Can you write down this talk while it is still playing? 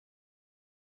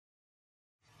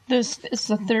This is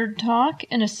the third talk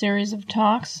in a series of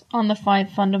talks on the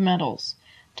five fundamentals,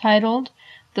 titled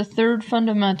The Third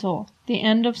Fundamental, The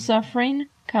End of Suffering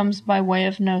Comes by Way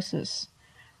of Gnosis,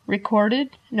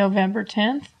 recorded November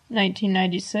 10th,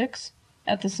 1996,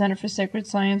 at the Center for Sacred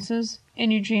Sciences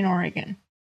in Eugene, Oregon.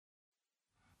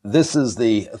 This is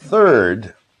the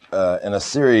third in a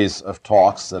series of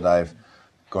talks that I've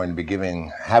going to be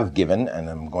have given, and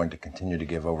I'm going to continue to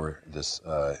give over this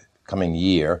coming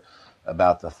year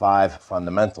about the five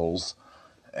fundamentals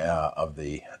of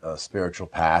the spiritual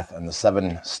path and the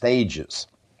 7 stages.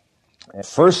 The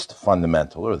first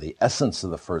fundamental, or the essence of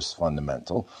the first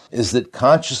fundamental, is that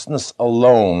consciousness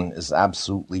alone is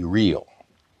absolutely real.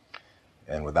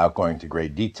 And without going into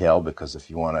great detail, because if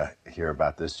you want to hear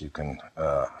about this, you can,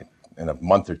 in a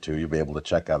month or two, you'll be able to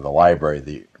check out the library,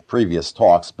 the previous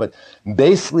talks. But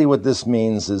basically what this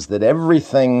means is that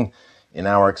everything in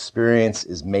our experience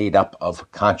is made up of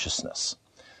consciousness,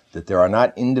 that there are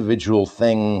not individual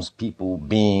things, people,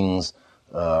 beings,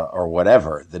 or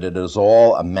whatever, that it is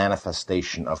all a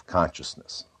manifestation of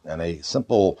consciousness. And a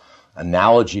simple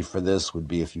analogy for this would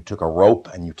be if you took a rope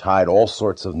and you tied all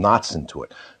sorts of knots into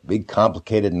it, big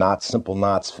complicated knots, simple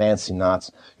knots, fancy knots.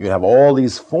 You'd have all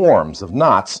these forms of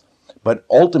knots, but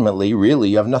ultimately, really,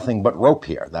 you have nothing but rope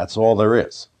here. That's all there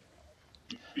is.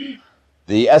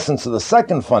 The essence of the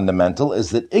second fundamental is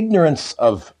that ignorance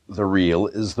of the real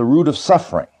is the root of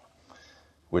suffering,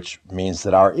 which means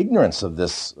that our ignorance of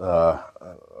this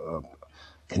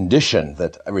condition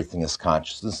that everything is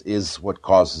consciousness is what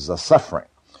causes us suffering.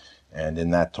 And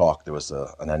in that talk, there was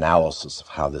an analysis of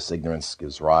how this ignorance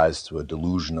gives rise to a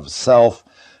delusion of self,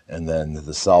 and then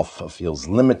the self feels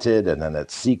limited, and then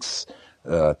it seeks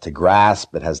to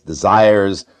grasp. It has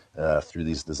desires. Through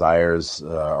these desires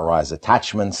arise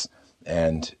attachments,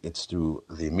 and it's through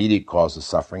the immediate cause of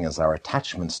suffering as our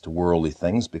attachments to worldly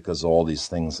things, because all these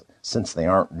things, since they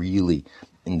aren't really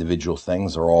individual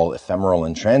things, are all ephemeral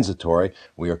and transitory,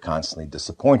 we are constantly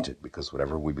disappointed, because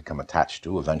whatever we become attached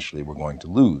to, eventually we're going to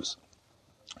lose.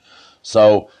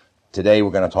 So today we're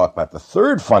going to talk about the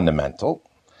third fundamental,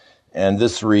 and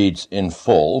this reads in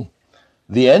full: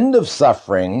 the end of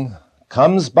suffering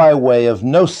comes by way of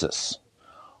gnosis,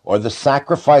 or the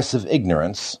sacrifice of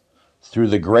ignorance, through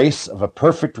the grace of a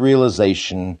perfect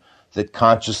realization that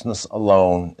consciousness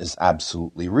alone is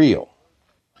absolutely real.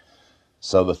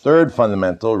 So the third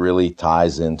fundamental really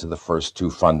ties into the first two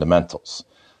fundamentals.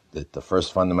 That the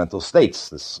first fundamental states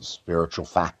this spiritual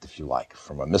fact, if you like,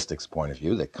 from a mystic's point of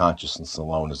view, that consciousness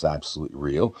alone is absolutely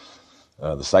real.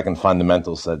 The second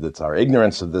fundamental said that it's our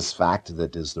ignorance of this fact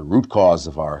that is the root cause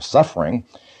of our suffering.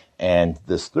 And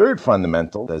this third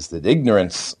fundamental says that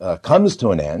ignorance comes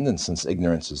to an end, and since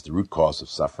ignorance is the root cause of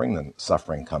suffering, then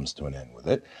suffering comes to an end with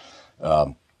it.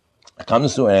 It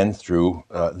comes to an end through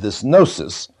this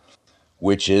gnosis,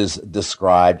 which is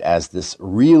described as this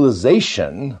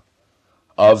realization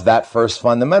of that first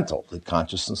fundamental, that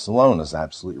consciousness alone is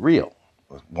absolutely real.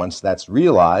 Once that's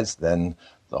realized, then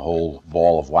the whole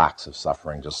ball of wax of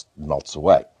suffering just melts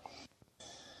away.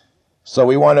 So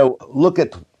we want to look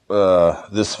at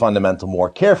this fundamental more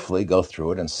carefully, go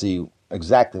through it, and see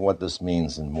exactly what this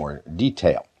means in more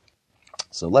detail.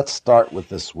 So let's start with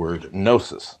this word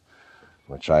gnosis,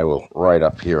 which I will write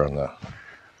up here on the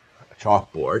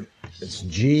chalkboard. It's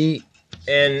Gnosis.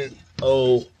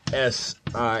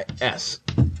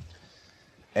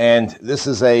 And this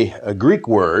is a Greek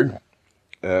word.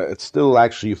 It's still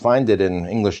actually, you find it in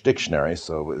English dictionary,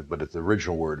 but the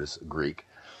original word is Greek.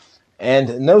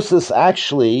 And gnosis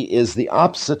actually is the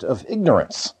opposite of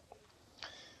ignorance.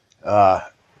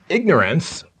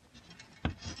 Ignorance,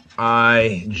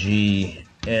 I-G-N-O-R-A-N-C-E.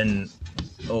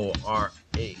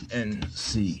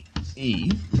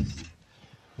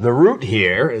 The root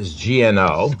here is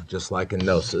G-N-O, just like in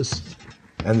gnosis.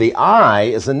 And the I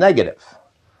is a negative.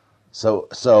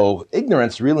 So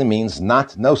ignorance really means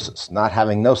not gnosis, not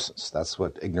having gnosis. That's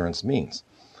what ignorance means.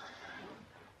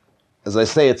 As I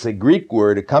say, it's a Greek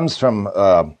word. It comes from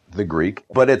the Greek,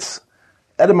 but it's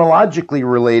etymologically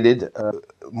related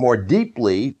more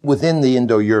deeply within the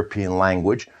Indo-European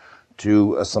language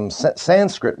to some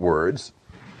Sanskrit words,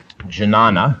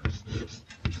 jnana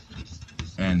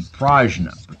and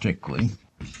prajna particularly.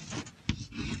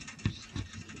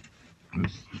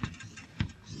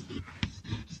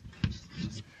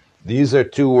 These are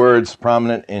two words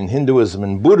prominent in Hinduism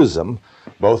and Buddhism,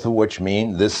 both of which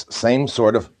mean this same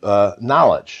sort of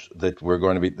knowledge that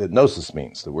that gnosis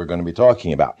means, that we're going to be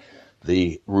talking about.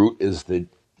 The root is the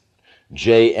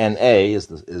J-N-A, is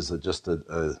just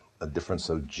a difference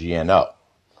of G-N-O.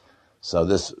 So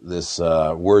this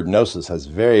word gnosis has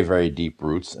very, very deep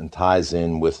roots and ties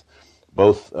in with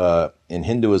Both in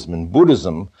Hinduism and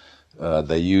Buddhism,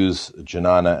 they use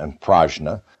jnana and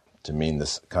prajna to mean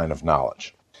this kind of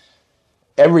knowledge.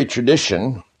 Every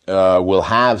tradition will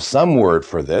have some word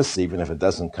for this, even if it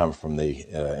doesn't come from the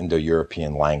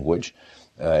Indo-European language.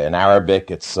 In Arabic,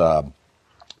 it's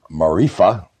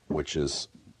marifa, which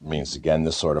means, again,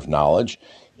 this sort of knowledge.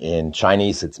 In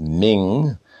Chinese, it's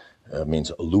Ming,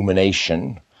 means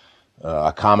illumination.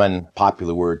 A common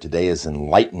popular word today is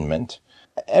enlightenment.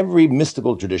 Every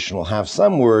mystical tradition will have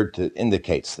some word that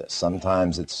indicates this.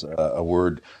 Sometimes it's a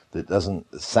word that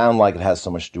doesn't sound like it has so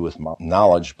much to do with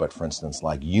knowledge, but for instance,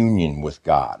 like union with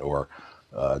God or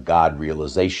God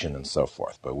realization and so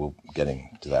forth. But we'll be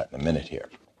getting to that in a minute here.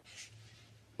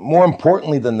 More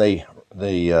importantly than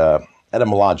the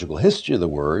etymological history of the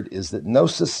word is that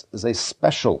gnosis is a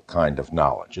special kind of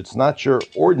knowledge. It's not your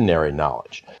ordinary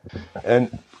knowledge.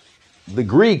 And the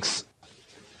Greeks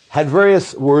had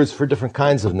various words for different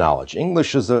kinds of knowledge.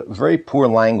 English is a very poor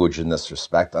language in this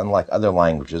respect. Unlike other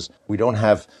languages, we don't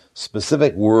have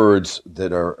specific words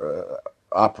that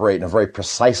operate in a very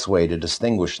precise way to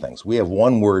distinguish things. We have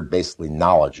one word, basically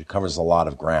knowledge. It covers a lot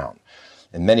of ground.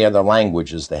 In many other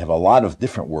languages, they have a lot of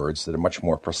different words that are much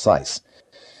more precise.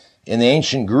 In the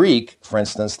ancient Greek, for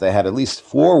instance, they had at least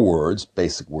 4 words,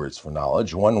 basic words for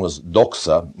knowledge. One was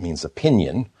doxa, means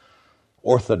opinion.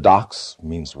 Orthodox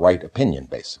means right opinion,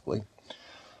 basically.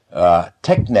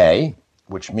 Techne,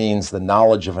 which means the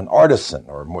knowledge of an artisan,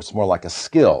 or it's more like a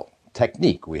skill.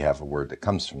 Technique, we have a word that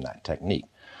comes from that, technique.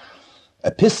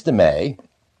 Episteme,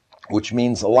 which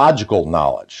means logical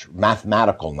knowledge,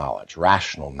 mathematical knowledge,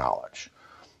 rational knowledge.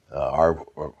 Our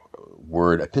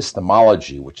word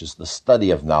epistemology, which is the study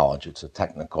of knowledge, it's a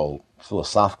technical,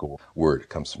 philosophical word. It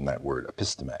comes from that word,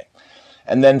 episteme.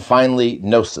 And then finally,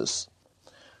 gnosis,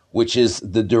 which is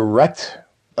the direct,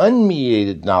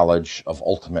 unmediated knowledge of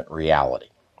ultimate reality.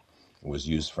 It was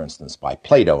used, for instance, by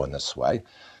Plato in this way.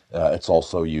 It's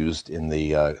also used in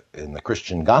the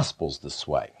Christian Gospels this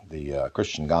way. The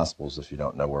Christian Gospels, if you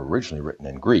don't know, were originally written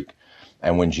in Greek.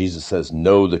 And when Jesus says,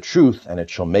 know the truth and it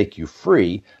shall make you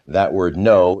free, that word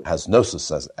know has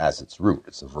gnosis as its root.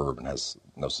 It's a verb and has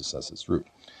gnosis as its root.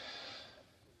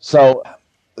 So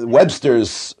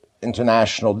Webster's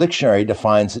International Dictionary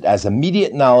defines it as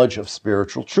immediate knowledge of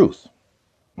spiritual truth.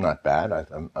 Not bad.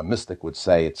 A mystic would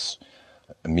say it's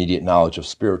immediate knowledge of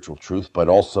spiritual truth, but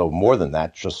also more than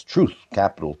that, just truth,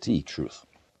 capital T, truth.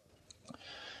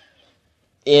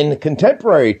 In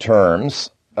contemporary terms,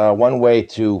 one way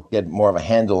to get more of a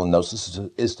handle on gnosis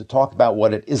is to talk about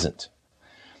what it isn't.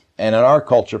 And in our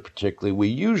culture particularly, we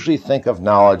usually think of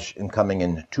knowledge in coming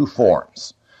in 2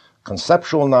 forms,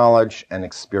 conceptual knowledge and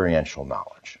experiential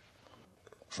knowledge.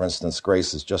 For instance,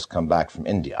 Grace has just come back from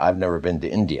India. I've never been to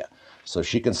India. So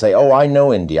she can say, oh, I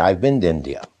know India. I've been to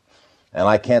India. And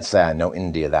I can't say I know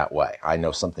India that way. I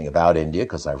know something about India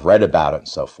because I've read about it and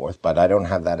so forth, but I don't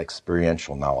have that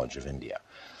experiential knowledge of India.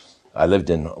 I lived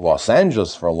in Los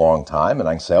Angeles for a long time, and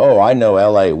I can say, oh, I know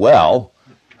L.A. well.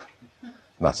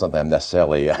 Not something I'm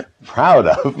necessarily proud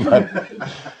of, but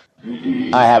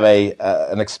I have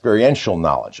an experiential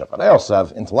knowledge of it. I also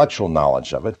have intellectual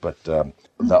knowledge of it, but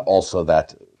also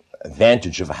that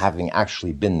advantage of having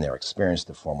actually been there, experienced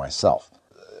it for myself.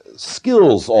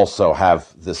 Skills also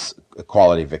have this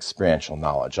quality of experiential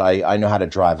knowledge. I know how to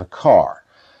drive a car.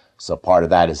 So part of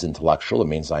that is intellectual. It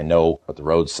means I know what the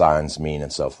road signs mean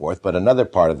and so forth. But another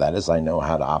part of that is I know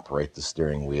how to operate the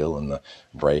steering wheel and the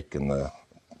brake and the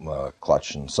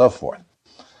clutch and so forth.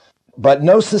 But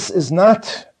gnosis is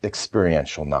not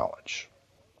experiential knowledge.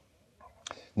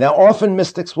 Now, often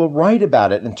mystics will write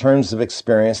about it in terms of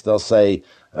experience. They'll say,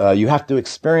 you have to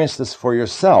experience this for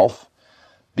yourself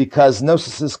because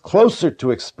gnosis is closer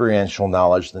to experiential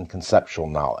knowledge than conceptual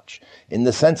knowledge, in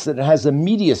the sense that it has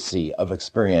immediacy of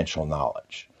experiential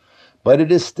knowledge. But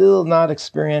it is still not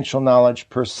experiential knowledge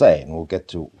per se, and we'll get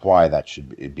to why that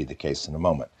should be the case in a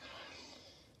moment.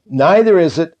 Neither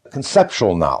is it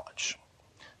conceptual knowledge.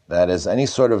 That is, any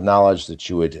sort of knowledge that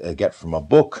you would get from a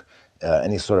book,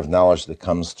 any sort of knowledge that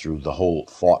comes through the whole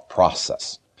thought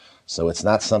process. So it's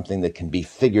not something that can be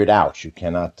figured out. You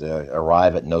cannot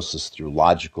arrive at gnosis through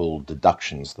logical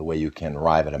deductions the way you can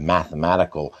arrive at a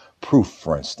mathematical proof,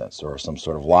 for instance, or some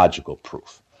sort of logical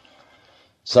proof.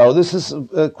 So this is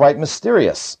quite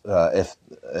mysterious. If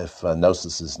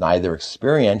gnosis is neither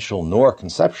experiential nor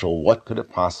conceptual, what could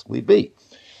it possibly be?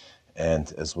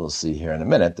 And as we'll see here in a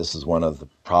minute, this is one of the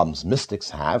problems mystics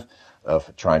have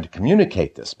of trying to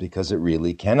communicate this, because it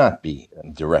really cannot be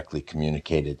directly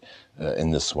communicated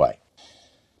in this way.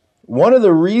 One of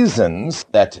the reasons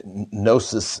that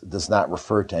gnosis does not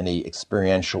refer to any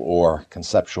experiential or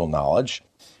conceptual knowledge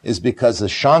is because,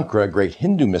 as Shankara, a great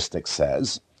Hindu mystic,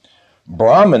 says,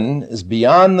 Brahman is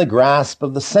beyond the grasp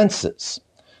of the senses.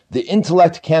 The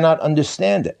intellect cannot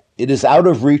understand it. It is out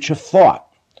of reach of thought.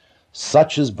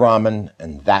 Such is Brahman,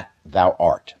 and that thou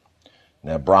art.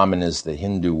 Now, Brahman is the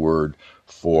Hindu word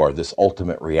for this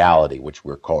ultimate reality, which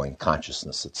we're calling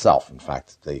consciousness itself. In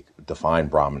fact, they define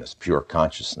Brahman as pure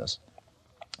consciousness.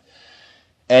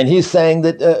 And he's saying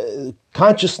that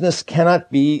consciousness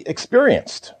cannot be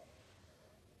experienced.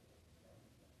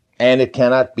 And it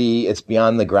cannot be, it's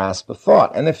beyond the grasp of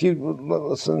thought. And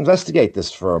let's investigate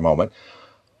this for a moment.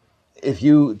 If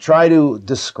you try to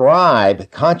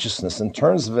describe consciousness in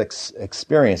terms of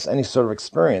experience, any sort of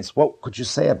experience, what could you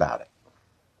say about it?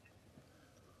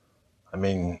 I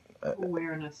mean...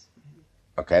 awareness.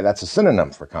 Okay, that's a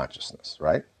synonym for consciousness,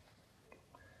 right?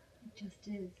 It just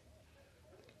is.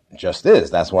 It just is.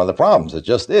 That's one of the problems. It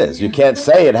just is. You can't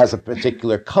say it has a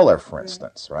particular color, for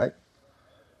instance, right?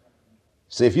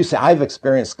 See, if you say, I've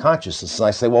experienced consciousness, and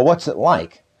I say, well, what's it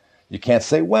like? You can't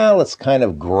say, well, it's kind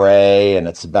of gray, and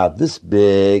it's about this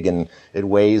big, and it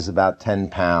weighs about 10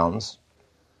 pounds.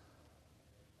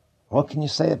 What can you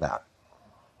say about it?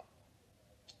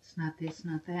 It's not this,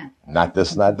 not that. Not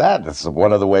this, not that. That's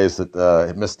one of the ways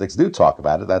that mystics do talk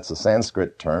about it. That's a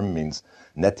Sanskrit term, means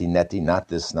neti, neti, not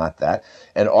this, not that.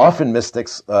 And often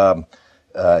mystics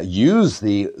use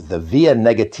the via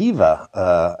negativa,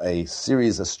 a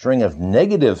string of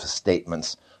negative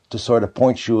statements to sort of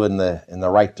point you in the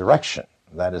right direction.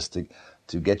 That is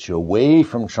to get you away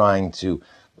from trying to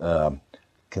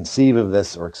conceive of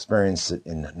this or experience it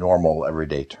in normal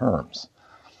everyday terms.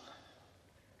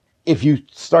 If you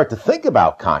start to think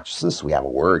about consciousness, we have a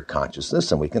word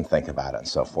consciousness and we can think about it and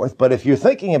so forth, but if you're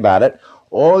thinking about it,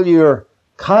 all you're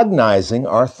cognizing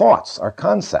are thoughts, are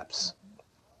concepts.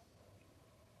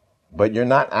 But you're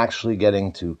not actually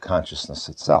getting to consciousness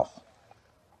itself.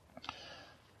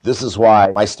 This is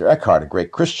why Meister Eckhart, a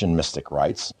great Christian mystic,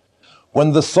 writes,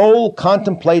 when the soul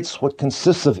contemplates what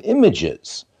consists of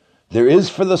images, there is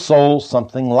for the soul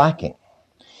something lacking.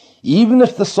 Even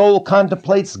if the soul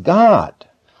contemplates God,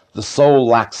 the soul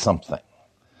lacks something.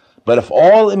 But if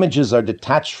all images are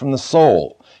detached from the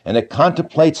soul, and it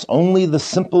contemplates only the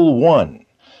simple one,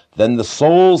 then the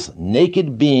soul's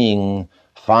naked being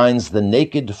finds the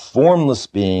naked, formless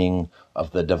being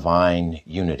of the divine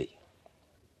unity.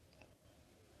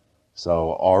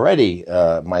 So already,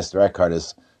 Meister Eckhart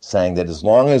is saying that as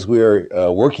long as we're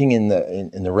working in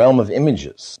the realm of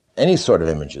images, any sort of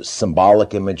images,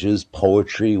 symbolic images,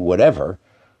 poetry, whatever,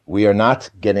 we are not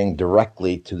getting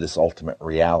directly to this ultimate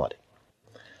reality.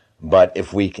 But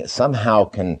if we somehow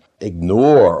can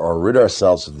ignore or rid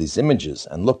ourselves of these images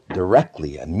and look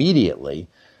directly, immediately,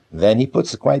 then he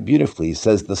puts it quite beautifully. He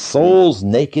says, the soul's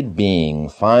naked being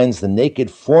finds the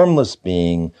naked, formless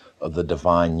being of the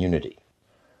divine unity.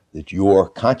 That your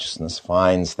consciousness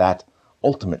finds that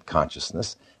ultimate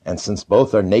consciousness, and since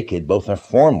both are naked, both are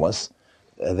formless,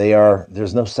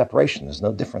 there's no separation, there's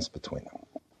no difference between them.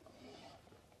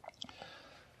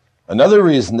 Another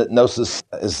reason that gnosis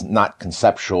is not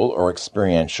conceptual or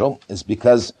experiential is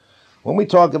because when we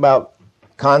talk about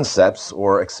concepts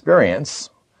or experience,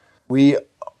 we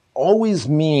always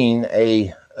mean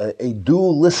a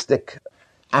dualistic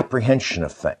apprehension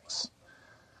of things.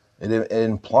 It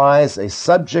implies a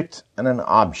subject and an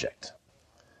object.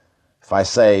 If I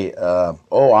say,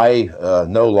 I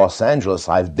know Los Angeles,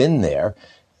 I've been there,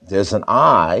 there's an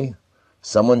I,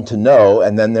 someone to know,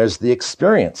 and then there's the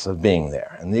experience of being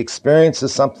there. And the experience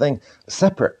is something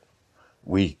separate.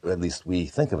 At least we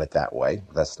think of it that way.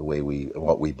 That's the way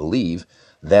what we believe,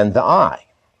 than the I.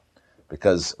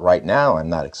 Because right now I'm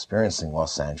not experiencing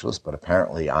Los Angeles, but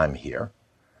apparently I'm here.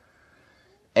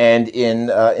 And in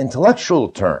intellectual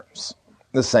terms,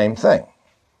 the same thing.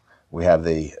 We have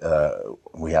the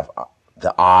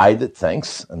I that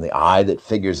thinks and the I that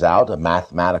figures out a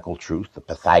mathematical truth, the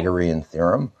Pythagorean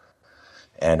theorem,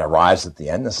 and arrives at the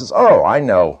end and says, I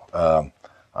know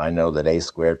that a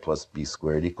squared plus b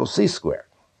squared equals c squared.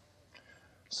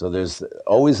 So there's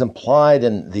always implied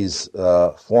in these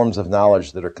forms of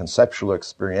knowledge that are conceptual or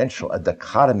experiential a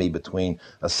dichotomy between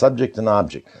a subject and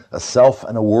object, a self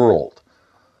and a world,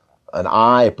 an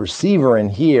I, a perceiver in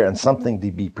here, and something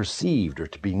to be perceived or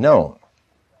to be known.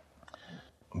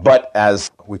 But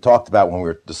as we talked about when we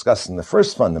were discussing the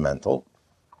first fundamental,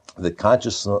 that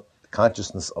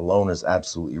consciousness alone is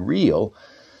absolutely real.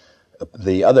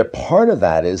 The other part of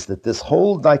that is that this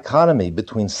whole dichotomy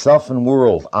between self and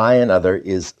world, I and other,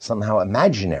 is somehow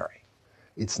imaginary.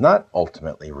 It's not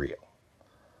ultimately real.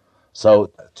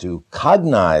 So to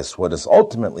cognize what is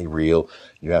ultimately real,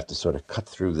 you have to sort of cut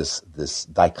through this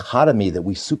dichotomy that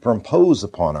we superimpose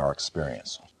upon our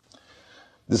experience.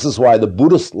 This is why the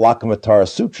Buddhist Lankamatara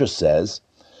Sutra says,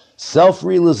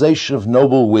 self-realization of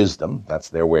noble wisdom, that's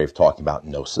their way of talking about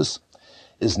gnosis,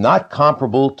 is not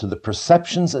comparable to the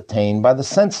perceptions attained by the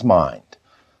sense mind.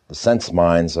 The sense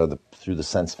minds are through the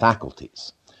sense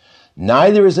faculties.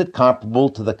 Neither is it comparable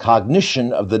to the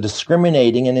cognition of the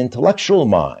discriminating and intellectual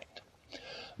mind.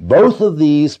 Both of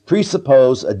these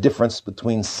presuppose a difference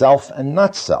between self and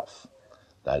not self,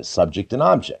 that is, subject and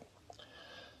object.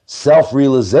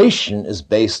 Self-realization is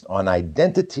based on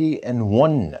identity and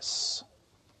oneness.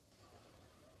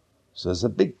 So there's a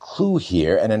big clue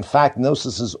here, and in fact,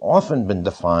 gnosis has often been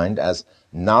defined as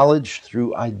knowledge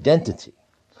through identity,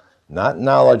 not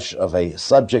knowledge of a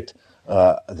subject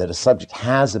that a subject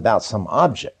has about some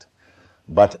object,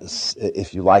 but,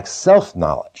 if you like,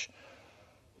 self-knowledge.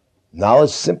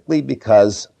 Knowledge simply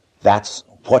because that's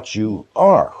what you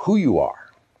are, who you are.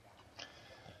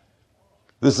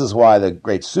 This is why the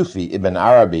great Sufi Ibn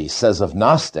Arabi says of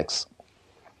Gnostics,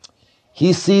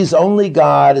 he sees only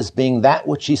God as being that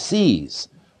which he sees,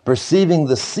 perceiving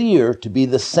the seer to be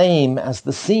the same as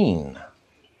the seen.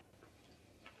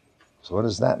 So what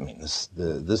does that mean?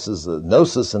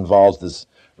 Gnosis involves this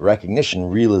recognition,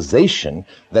 realization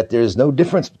that there is no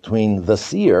difference between the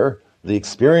seer, the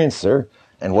experiencer,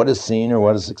 and what is seen or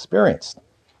what is experienced.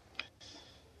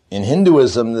 In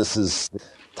Hinduism, this is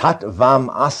Tat Vam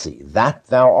Asi, that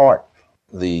thou art,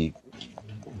 the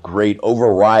great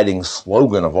overriding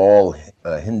slogan of all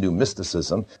Hindu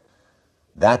mysticism,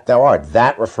 that thou art.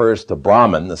 That refers to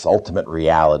Brahman, this ultimate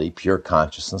reality, pure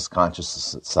consciousness,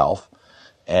 consciousness itself.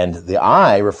 And the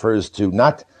I refers to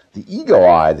not the ego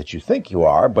I that you think you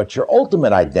are, but your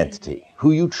ultimate identity,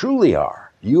 who you truly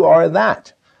are. You are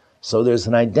that. So there's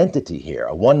an identity here,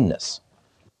 a oneness.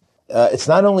 It's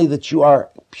not only that you are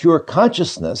pure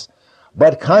consciousness,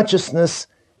 but consciousness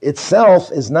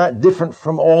itself is not different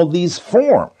from all these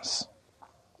forms.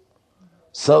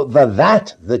 So the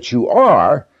that you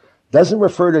are doesn't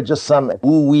refer to just some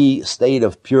woo-wee state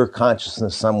of pure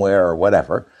consciousness somewhere or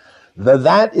whatever. The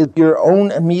that is your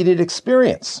own immediate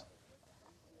experience.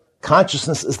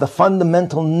 Consciousness is the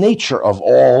fundamental nature of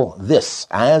all this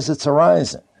as it's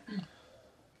arising.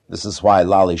 This is why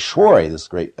Lali Shwari, this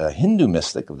great Hindu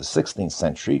mystic of the 16th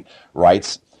century,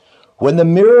 writes, when the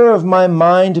mirror of my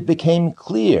mind became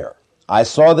clear, I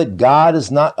saw that God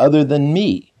is not other than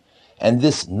me, and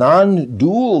this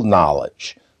non-dual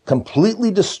knowledge completely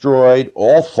destroyed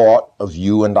all thought of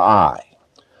you and I.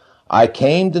 I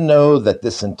came to know that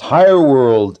this entire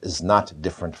world is not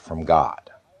different from God.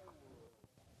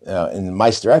 And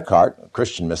Meister Eckhart, a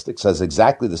Christian mystic, says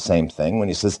exactly the same thing when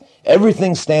he says,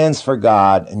 everything stands for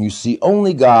God, and you see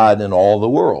only God in all the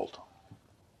world.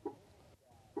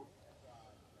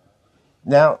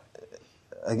 Now,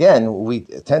 again, we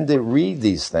tend to read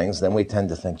these things, then we tend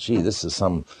to think, gee, this is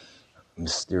some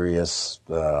mysterious,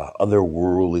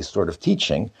 otherworldly sort of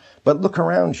teaching. But look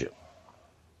around you.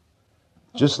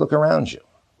 Just look around you.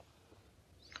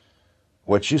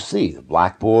 What you see, the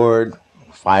blackboard,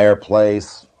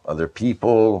 fireplace, other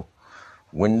people,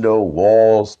 window,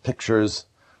 walls, pictures.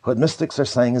 What mystics are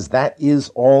saying is that is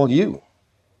all you.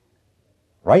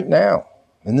 Right now,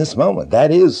 in this moment, that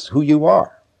is who you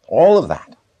are. All of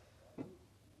that.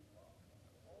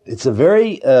 It's a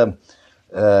very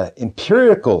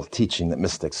empirical teaching that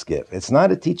mystics give. It's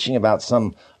not a teaching about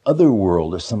some other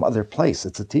world or some other place.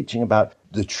 It's a teaching about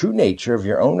the true nature of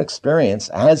your own experience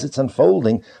as it's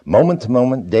unfolding moment to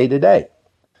moment, day to day.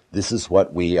 This is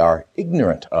what we are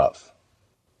ignorant of.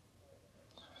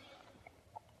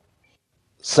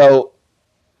 So,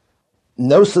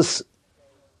 gnosis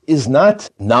is not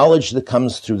knowledge that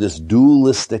comes through this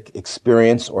dualistic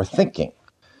experience or thinking.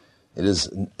 It is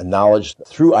a knowledge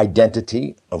through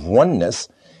identity of oneness,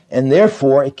 and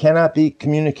therefore it cannot be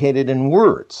communicated in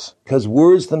words, because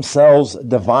words themselves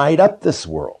divide up this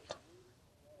world.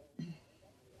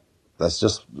 That's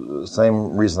just the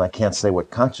same reason I can't say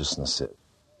what consciousness is.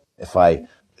 If I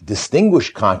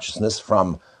distinguish consciousness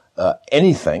from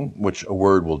anything, which a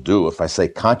word will do, if I say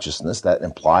consciousness, that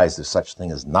implies there's such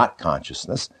thing as not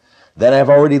consciousness, then I've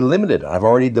already limited it. I've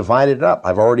already divided it up.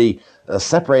 I've already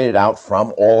separated out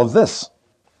from all of this.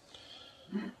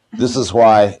 This is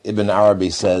why Ibn Arabi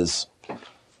says,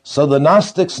 so the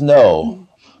Gnostics know,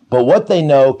 but what they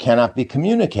know cannot be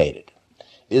communicated.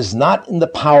 It is not in the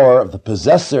power of the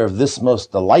possessor of this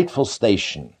most delightful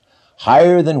station,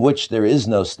 higher than which there is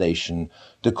no station,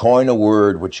 to coin a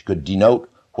word which could denote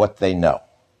what they know.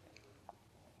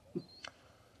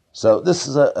 So this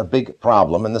is a big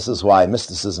problem, and this is why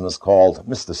mysticism is called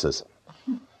mysticism.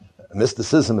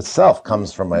 Mysticism itself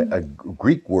comes from a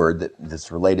Greek word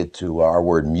that's related to our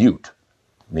word mute.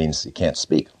 It means you can't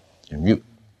speak. You're mute.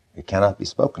 It cannot be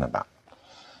spoken about.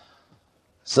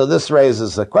 So this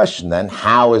raises a question then,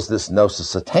 how is this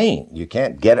gnosis attained? You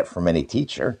can't get it from any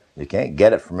teacher. You can't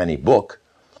get it from any book.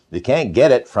 You can't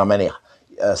get it from any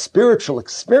spiritual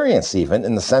experience even,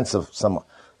 in the sense of some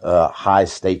high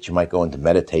state. You might go into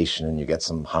meditation and you get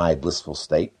some high blissful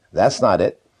state. That's not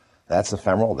it. That's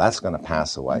ephemeral. That's going to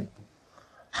pass away.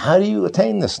 How do you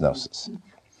attain this gnosis?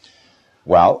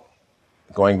 Well,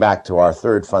 going back to our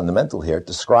third fundamental here, it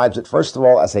describes it, first of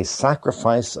all, as a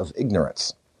sacrifice of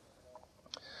ignorance.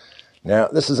 Now,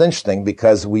 this is interesting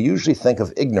because we usually think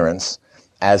of ignorance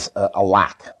as a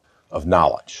lack of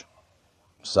knowledge.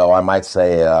 So I might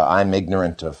say, I'm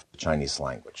ignorant of the Chinese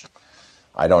language.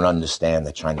 I don't understand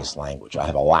the Chinese language. I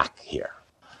have a lack here.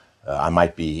 I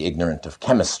might be ignorant of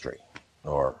chemistry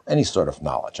or any sort of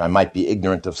knowledge. I might be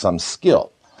ignorant of some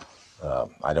skill.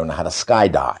 I don't know how to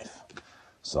skydive.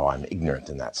 So I'm ignorant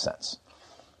in that sense.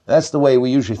 That's the way we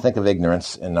usually think of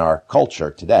ignorance in our culture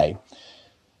today.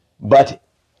 But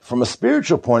from a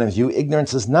spiritual point of view,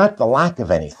 ignorance is not the lack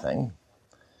of anything.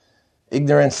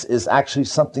 Ignorance is actually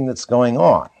something that's going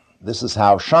on. This is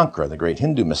how Shankara, the great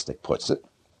Hindu mystic, puts it.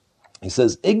 He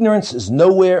says, ignorance is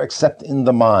nowhere except in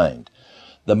the mind.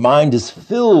 The mind is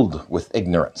filled with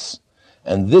ignorance,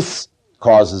 and this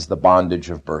causes the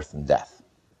bondage of birth and death.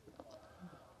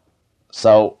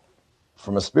 So,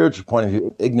 from a spiritual point of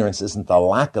view, ignorance isn't the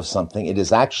lack of something. It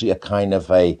is actually a kind of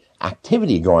a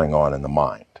activity going on in the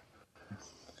mind.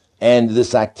 And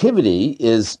this activity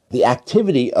is the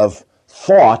activity of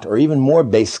thought, or even more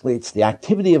basically, it's the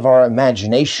activity of our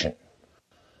imagination.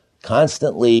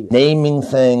 Constantly naming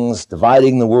things,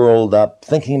 dividing the world up,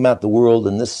 thinking about the world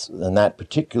in this and that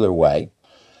particular way.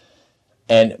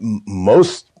 And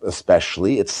most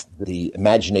especially, it's the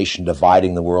imagination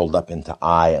dividing the world up into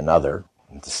I and other,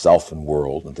 into self and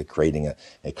world, into creating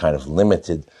a kind of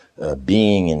limited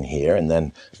being in here, and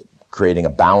then creating a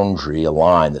boundary, a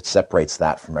line that separates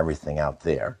that from everything out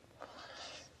there.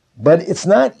 But it's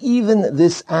not even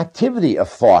this activity of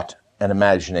thought and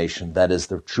imagination that is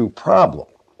the true problem.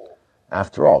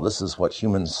 After all, this is what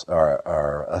humans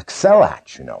are excel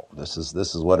at, you know. This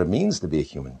is what it means to be a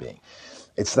human being.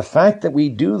 It's the fact that we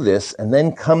do this and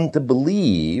then come to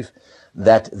believe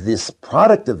that this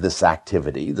product of this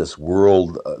activity, this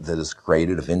world that is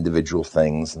created of individual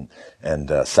things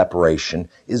and separation,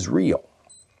 is real.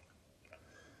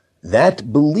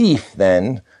 That belief,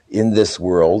 then, in this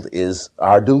world is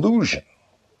our delusion.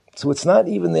 So it's not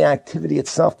even the activity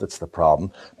itself that's the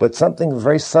problem, but something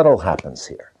very subtle happens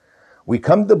here. We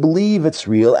come to believe it's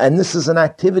real, and this is an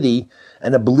activity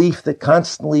and a belief that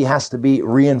constantly has to be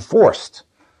reinforced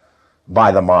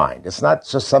by the mind. It's not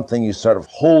just something you sort of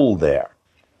hold there.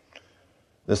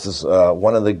 This is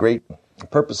one of the great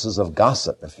purposes of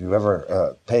gossip. If you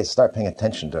ever start paying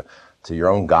attention to your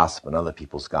own gossip and other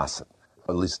people's gossip,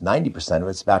 at least 90% of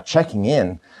it's about checking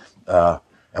in.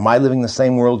 Am I living the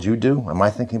same world you do? Am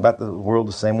I thinking about the world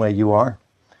the same way you are?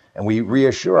 And we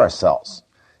reassure ourselves.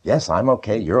 Yes, I'm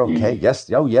okay. You're okay. Yes,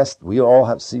 yes, we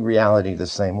all see reality the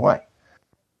same way.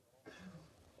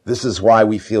 This is why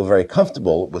we feel very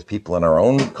comfortable with people in our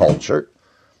own culture,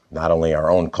 not only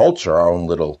our own culture, our own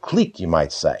little clique, you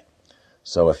might say.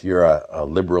 So if you're a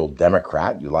liberal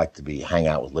Democrat, you like to hang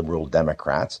out with liberal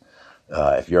Democrats.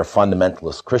 If you're a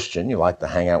fundamentalist Christian, you like to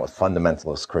hang out with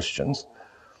fundamentalist Christians.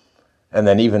 And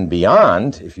then even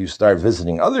beyond, if you start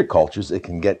visiting other cultures, it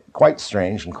can get quite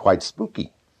strange and quite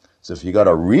spooky. So if you go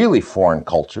to really foreign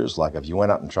cultures, like if you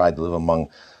went out and tried to live among,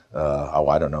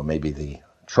 maybe the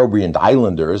Trobriand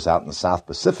Islanders out in the South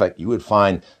Pacific, you would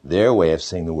find their way of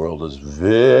seeing the world is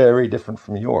very different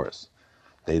from yours.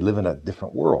 They live in a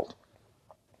different world.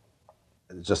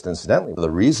 Just incidentally, the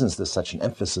reasons there's such an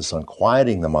emphasis on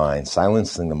quieting the mind,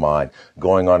 silencing the mind,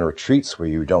 going on retreats where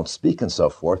you don't speak and so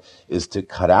forth, is to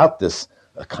cut out this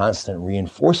constant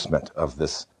reinforcement of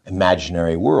this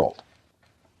imaginary world.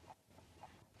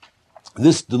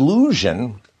 This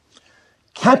delusion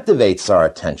captivates our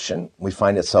attention. We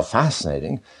find it so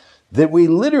fascinating that we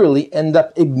literally end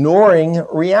up ignoring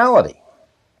reality.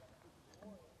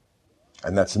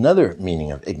 And that's another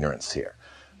meaning of ignorance here.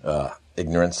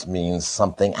 Ignorance means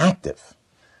something active.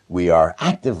 We are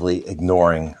actively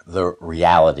ignoring the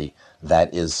reality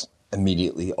that is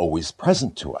immediately always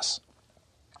present to us.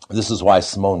 This is why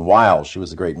Simone Weil, she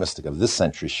was a great mystic of this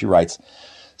century, she writes,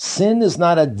 "Sin is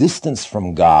not a distance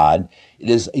from God, it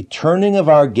is a turning of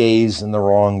our gaze in the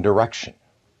wrong direction."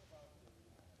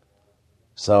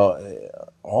 So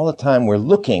all the time we're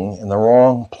looking in the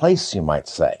wrong place, you might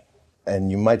say.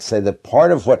 And you might say that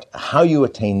part of how you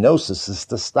attain gnosis is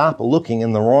to stop looking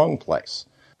in the wrong place.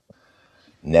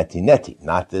 Neti,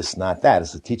 not this, not that.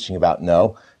 It's a teaching about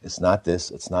no. It's not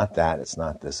this, it's not that, it's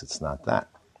not this, it's not that.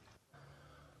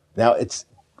 Now, it's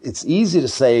easy to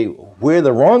say where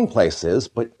the wrong place is,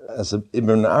 but as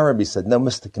Ibn Arabi said, no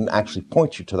mystic can actually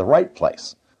point you to the right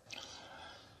place.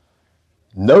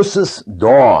 Gnosis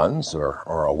dawns,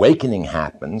 or awakening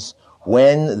happens,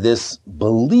 when this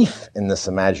belief in this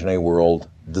imaginary world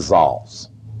dissolves.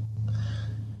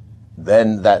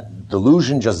 Then that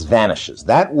delusion just vanishes.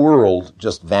 That world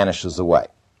just vanishes away.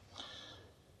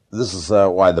 This is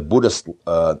why the Buddhist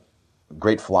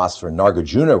great philosopher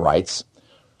Nagarjuna writes,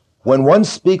 when one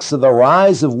speaks of the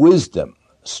rise of wisdom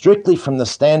strictly from the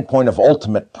standpoint of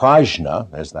ultimate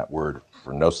prajna, there's that word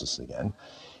for gnosis again,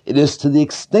 it is to the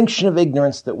extinction of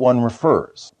ignorance that one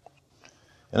refers.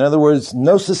 In other words,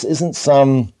 gnosis isn't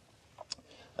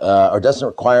or doesn't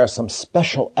require some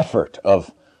special effort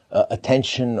of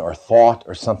attention or thought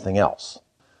or something else.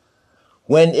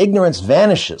 When ignorance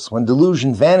vanishes, when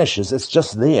delusion vanishes, it's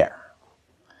just there.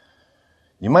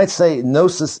 You might say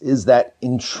gnosis is that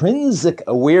intrinsic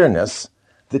awareness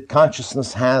that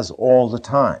consciousness has all the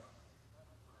time.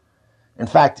 In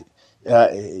fact,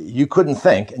 you couldn't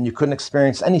think and you couldn't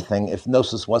experience anything if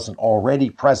gnosis wasn't already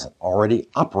present, already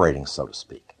operating, so to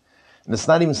speak. And it's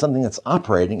not even something that's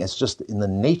operating, it's just in the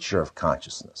nature of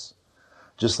consciousness.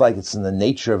 Just like it's in the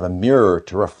nature of a mirror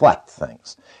to reflect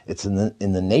things. It's in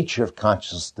the nature of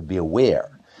consciousness to be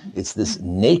aware. It's this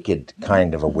naked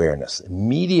kind of awareness,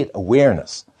 immediate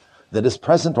awareness that is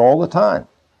present all the time,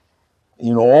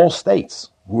 in all states,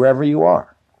 wherever you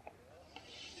are.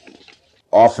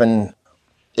 Often,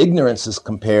 ignorance is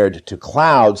compared to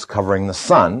clouds covering the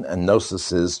sun, and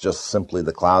gnosis is just simply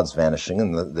the clouds vanishing,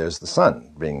 and there's the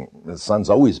sun. The sun's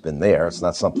always been there. It's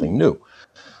not something new.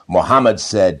 Muhammad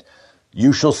said,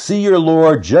 "You shall see your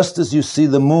Lord just as you see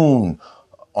the moon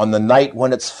on the night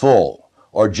when it's full,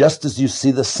 or just as you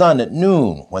see the sun at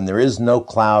noon when there is no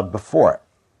cloud before it."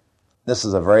 This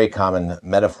is a very common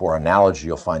metaphor analogy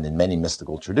you'll find in many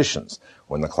mystical traditions.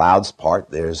 When the clouds part,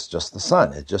 there's just the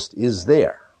sun. It just is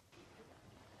there.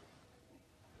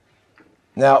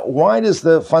 Now, why does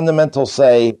the fundamental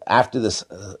say, after this,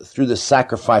 through the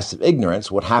sacrifice of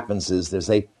ignorance, what happens is there's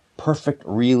a perfect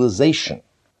realization?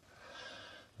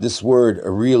 This word,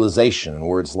 realization, and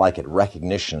words like it,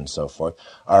 recognition and so forth,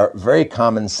 are very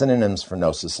common synonyms for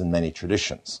gnosis in many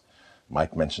traditions.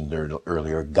 Mike mentioned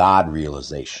earlier God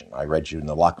realization. I read you in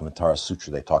the Lakshmanatara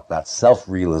Sutra, they talk about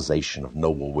self-realization of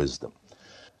noble wisdom.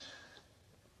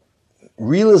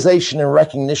 Realization and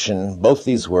recognition, both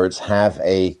these words, have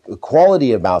a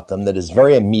quality about them that is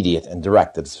very immediate and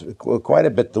direct. It's quite a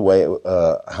bit the way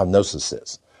how gnosis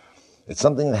is. It's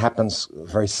something that happens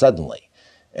very suddenly.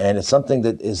 And it's something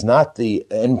that is not the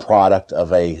end product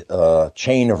of a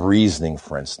chain of reasoning,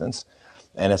 for instance.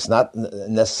 And it's not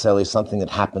necessarily something that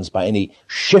happens by any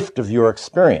shift of your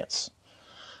experience.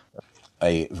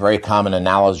 A very common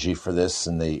analogy for this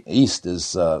in the East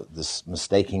is this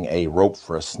mistaking a rope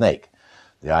for a snake.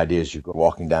 The idea is you're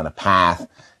walking down a path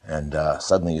and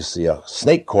suddenly you see a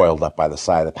snake coiled up by the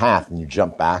side of the path and you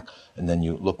jump back and then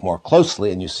you look more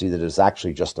closely and you see that it's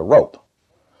actually just a rope.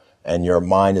 And your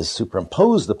mind is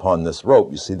superimposed upon this rope.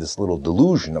 You see this little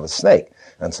delusion of a snake.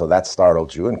 And so that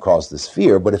startled you and caused this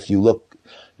fear. But if you look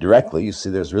directly, you see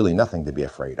there's really nothing to be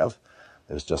afraid of.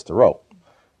 There's just a rope.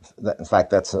 In fact,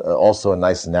 that's also a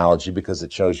nice analogy because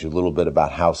it shows you a little bit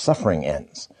about how suffering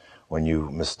ends. When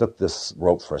you mistook this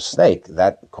rope for a snake,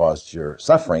 that caused your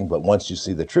suffering. But once you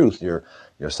see the truth, your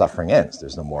suffering ends.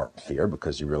 There's no more fear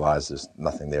because you realize there's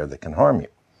nothing there that can harm you.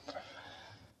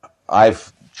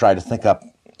 I've tried to think up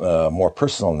more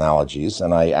personal analogies,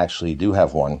 and I actually do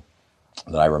have one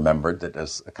that I remembered that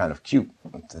is kind of cute.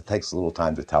 It takes a little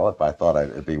time to tell it, but I thought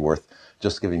it'd be worth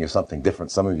just giving you something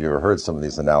different. Some of you have heard some of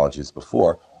these analogies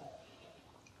before,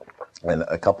 and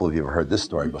a couple of you have heard this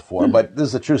story before, but this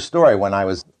is a true story. When I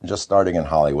was just starting in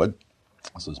Hollywood,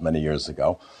 this was many years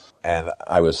ago, and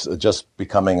I was just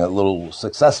becoming a little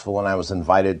successful, and I was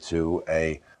invited to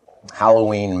a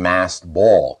Halloween masked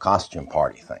ball costume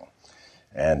party thing.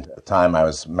 And at the time I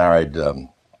was married to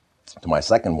my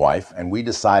second wife, and we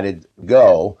decided to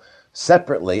go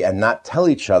separately and not tell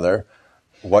each other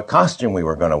what costume we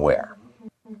were going to wear.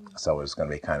 So it was going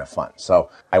to be kind of fun. So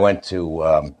I went to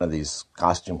one of these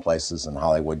costume places in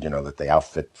Hollywood, that they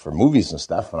outfit for movies and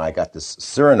stuff, and I got this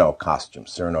Cyrano costume.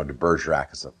 Cyrano de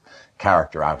Bergerac is a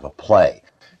character out of a play,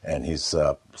 and he's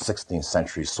a 16th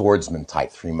century swordsman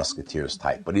type, Three Musketeers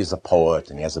type, but he's a poet,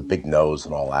 and he has a big nose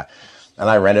and all that. And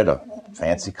I rented a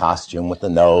fancy costume with the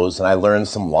nose, and I learned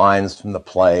some lines from the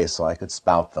play so I could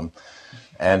spout them.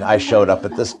 And I showed up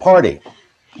at this party.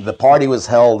 The party was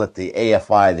held at the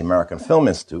AFI, the American Film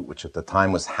Institute, which at the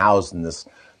time was housed in this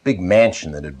big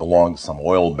mansion that had belonged to some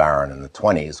oil baron in the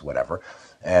 20s, whatever.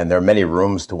 And there are many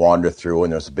rooms to wander through,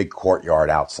 and there's a big courtyard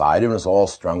outside, and it was all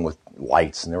strung with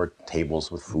lights, and there were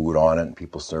tables with food on it, and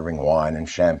people serving wine and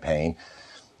champagne.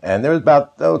 And there was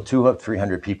about 200,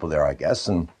 300 people there, I guess.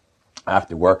 And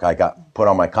after work, I got put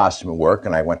on my costume at work,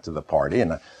 and I went to the party,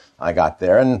 and I got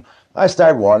there, and I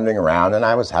started wandering around, and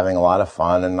I was having a lot of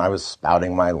fun, and I was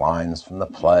spouting my lines from the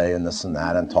play and this and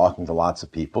that, and talking to lots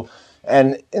of people.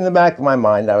 And in the back of my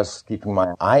mind, I was keeping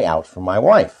my eye out for my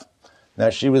wife. Now,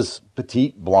 she was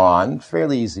petite, blonde,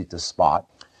 fairly easy to spot.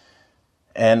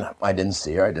 And I didn't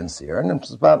see her. And it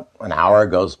was about an hour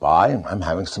goes by, and I'm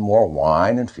having some more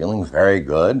wine and feeling very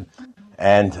good.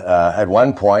 And at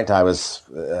one point, I was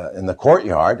in the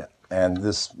courtyard, and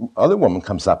this other woman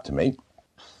comes up to me.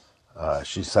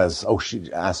 She says,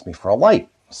 she asked me for a light.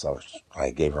 So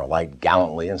I gave her a light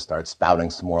gallantly and started spouting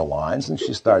some more lines, and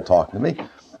she started talking to me.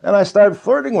 And I started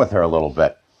flirting with her a little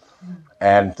bit.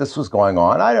 And this was going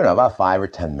on, I don't know, about 5 or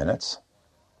 10 minutes.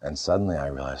 And suddenly I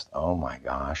realized, oh my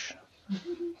gosh,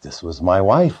 this was my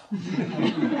wife.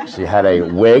 She had a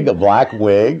wig, a black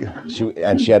wig,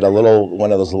 and she had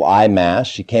one of those little eye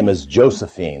masks. She came as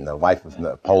Josephine, the wife of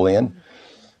Napoleon.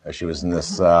 She was in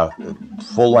this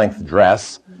full-length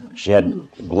dress. She had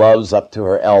gloves up to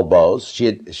her elbows.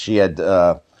 She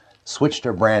had switched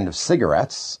her brand of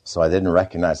cigarettes, so I didn't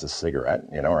recognize the cigarette.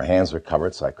 Her hands were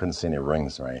covered, so I couldn't see any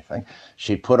rings or anything.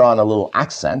 She put on a little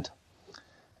accent,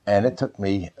 and it took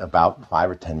me about 5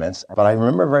 or 10 minutes. But I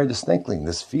remember very distinctly,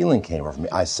 this feeling came over me.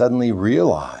 I suddenly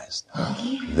realized,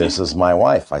 this is my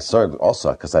wife. I started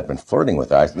also, because I'd been flirting with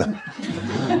her.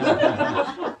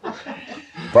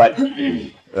 But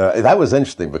that was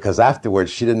interesting, because afterwards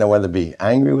she didn't know whether to be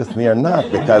angry with me or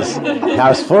not, because I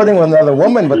was flirting with another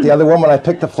woman, but the other woman I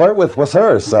picked to flirt with was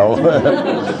her. So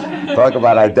talk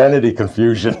about identity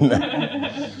confusion.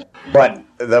 But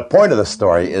the point of the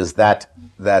story is that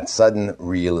sudden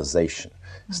realization.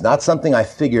 It's not something I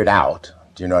figured out.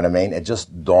 Do you know what I mean? It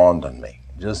just dawned on me.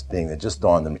 It just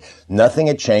dawned on me. Nothing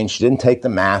had changed. She didn't take the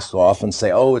mask off and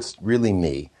say, it's really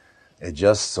me. It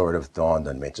just sort of dawned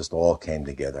on me. It just all came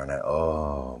together, and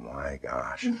oh my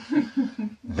gosh.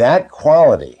 That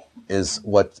quality is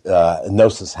what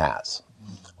Gnosis has.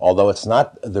 Although it's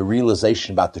not the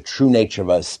realization about the true nature of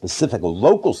a specific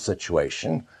local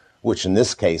situation, which in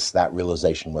this case that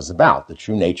realization was about, the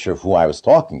true nature of who I was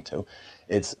talking to.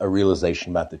 It's a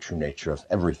realization about the true nature of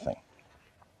everything.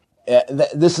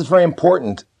 This is very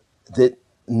important, that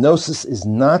Gnosis is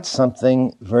not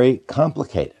something very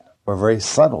complicated, or very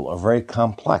subtle, or very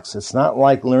complex. It's not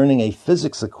like learning a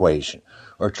physics equation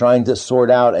or trying to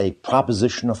sort out a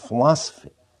proposition of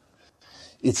philosophy.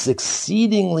 It's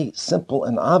exceedingly simple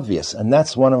and obvious, and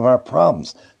that's one of our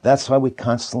problems. That's why we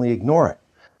constantly ignore it.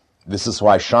 This is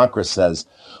why Shankara says,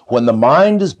 when the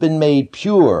mind has been made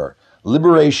pure,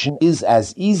 liberation is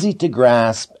as easy to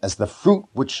grasp as the fruit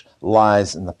which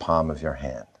lies in the palm of your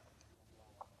hand.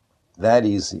 That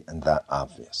easy and that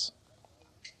obvious.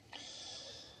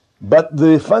 But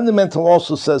the fundamental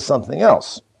also says something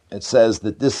else. It says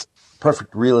that this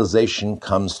perfect realization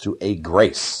comes through a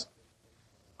grace.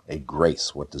 A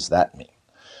grace, what does that mean?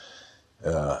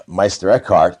 Meister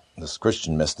Eckhart, this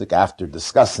Christian mystic, after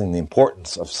discussing the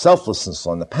importance of selflessness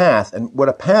on the path, and what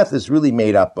a path is really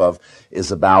made up of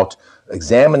is about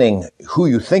examining who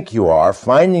you think you are,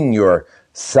 finding your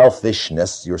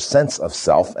selfishness, your sense of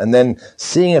self, and then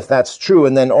seeing if that's true,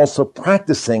 and then also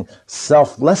practicing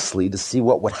selflessly to see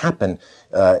what would happen,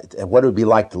 what it would be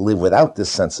like to live without this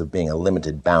sense of being a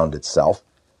limited, bounded self.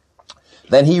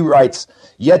 Then he writes,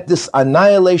 yet this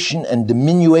annihilation and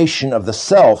diminution of the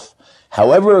self,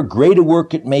 however great a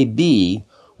work it may be,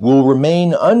 will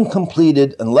remain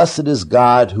uncompleted unless it is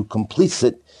God who completes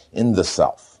it in the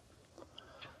self.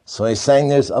 So he's saying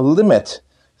there's a limit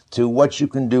to what you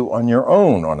can do on your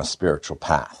own on a spiritual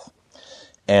path.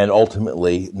 And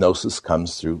ultimately, Gnosis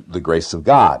comes through the grace of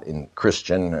God in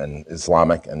Christian and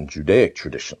Islamic and Judaic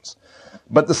traditions.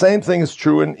 But the same thing is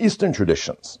true in Eastern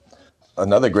traditions.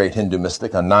 Another great Hindu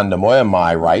mystic, Anandamoya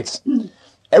Mai, writes,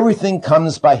 everything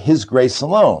comes by his grace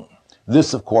alone.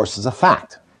 This, of course, is a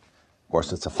fact. Of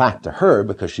course, it's a fact to her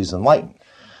because she's enlightened.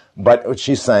 But what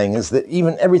she's saying is that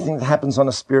even everything that happens on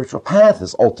a spiritual path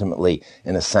is ultimately,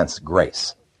 in a sense,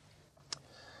 grace.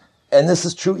 And this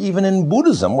is true even in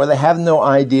Buddhism, where they have no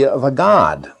idea of a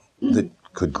God that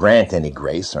could grant any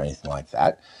grace or anything like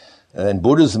that. And in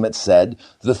Buddhism it said,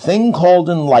 the thing called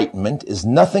enlightenment is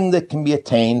nothing that can be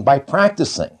attained by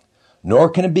practicing, nor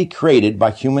can it be created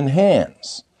by human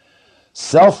hands.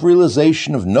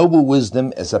 Self-realization of noble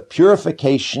wisdom is a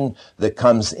purification that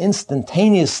comes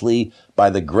instantaneously by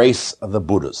the grace of the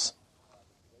Buddhas.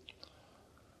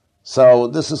 So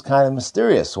this is kind of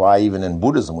mysterious. Why even in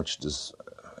Buddhism, which is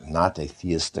not a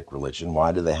theistic religion,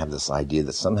 why do they have this idea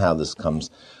that somehow this comes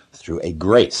through a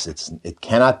grace? It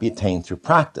cannot be attained through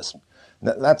practice.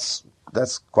 That's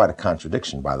quite a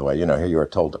contradiction, by the way. Here you are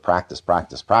told to practice,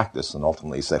 practice, practice, and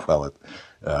ultimately you say, well,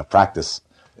 practice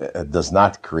does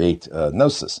not create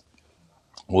gnosis.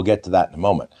 We'll get to that in a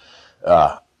moment.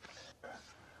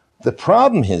 The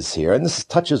problem is here, and this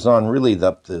touches on really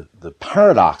the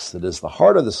paradox that is the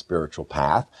heart of the spiritual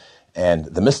path and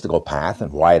the mystical path,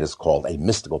 and why it is called a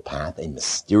mystical path, a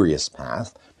mysterious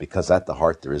path, because at the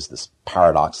heart there is this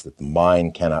paradox that the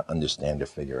mind cannot understand or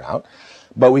figure out.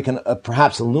 But we can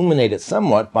perhaps illuminate it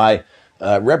somewhat by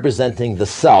representing the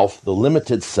self, the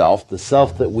limited self, the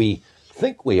self that we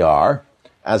think we are,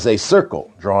 as a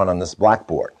circle drawn on this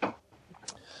blackboard.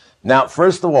 Now,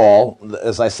 first of all,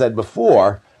 as I said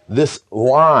before, this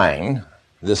line,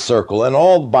 this circle, and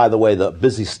all, by the way, the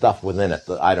busy stuff within it,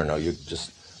 you're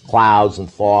just clouds and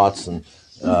thoughts and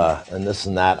this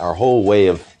and that, our whole way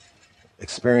of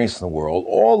experiencing the world,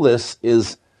 all this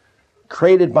is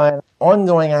created by an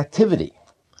ongoing activity.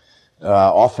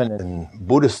 Often in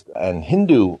Buddhist and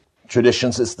Hindu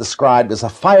traditions, it's described as a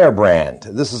firebrand.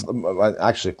 This is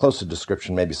actually a closer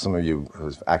description. Maybe some of you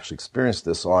have actually experienced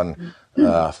this on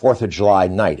 4th of July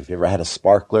night. If you ever had a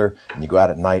sparkler and you go out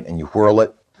at night and you whirl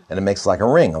it and it makes like a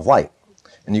ring of light.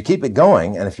 And you keep it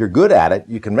going, and if you're good at it,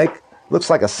 you can make, looks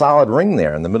like a solid ring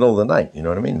there in the middle of the night. You know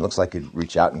what I mean? It looks like you'd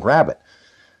reach out and grab it.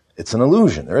 It's an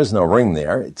illusion. There is no ring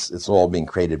there. It's all being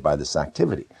created by this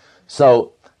activity.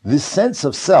 So this sense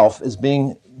of self is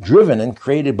being driven and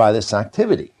created by this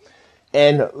activity.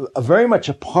 And very much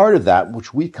a part of that,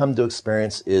 which we come to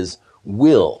experience, is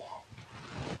will.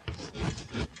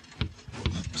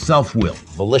 Self-will,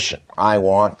 volition. I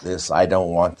want this, I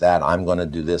don't want that, I'm going to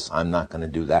do this, I'm not going to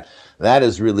do that. That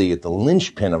is really at the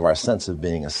linchpin of our sense of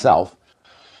being a self.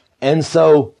 And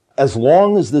so, as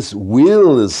long as this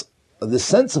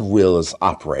sense of will is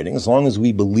operating, as long as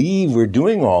we believe we're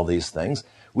doing all these things,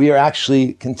 we are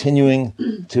actually continuing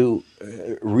to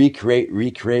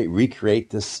recreate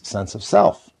this sense of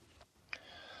self.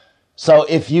 So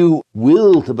if you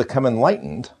will to become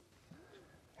enlightened,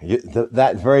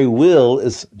 that very will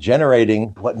is generating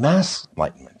what masks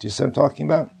enlightenment. Do you see what I'm talking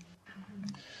about?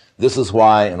 This is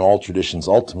why in all traditions,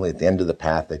 ultimately at the end of the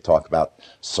path, they talk about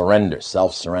surrender,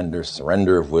 self-surrender,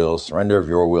 surrender of will, surrender of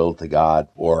your will to God,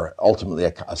 or ultimately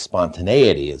a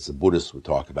spontaneity, as the Buddhists would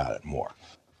talk about it more.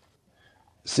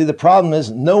 See, the problem is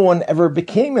no one ever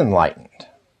became enlightened.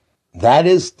 That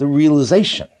is the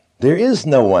realization. There is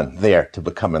no one there to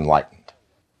become enlightened.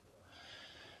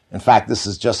 In fact, this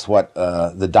is just what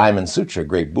the Diamond Sutra, a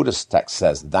great Buddhist text,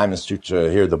 says. The Diamond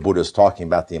Sutra, here the Buddha is talking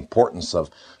about the importance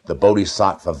of the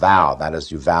bodhisattva vow. That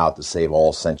is, you vow to save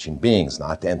all sentient beings,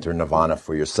 not to enter nirvana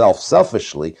for yourself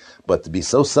selfishly, but to be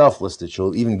so selfless that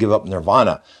you'll even give up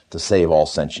nirvana to save all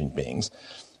sentient beings.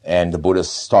 And the Buddha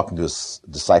is talking to his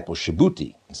disciple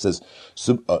Subhuti. It says,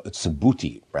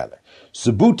 Subhuti.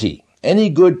 Subhuti,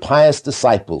 any good pious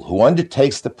disciple who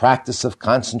undertakes the practice of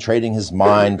concentrating his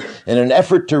mind in an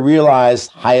effort to realize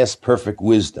highest perfect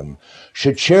wisdom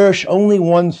should cherish only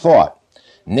one thought,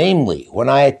 namely, when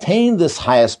I attain this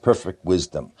highest perfect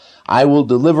wisdom, I will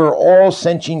deliver all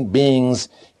sentient beings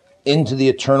into the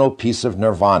eternal peace of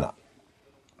nirvana.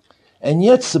 And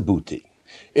yet, Subhuti,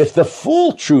 if the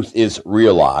full truth is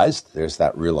realized, there's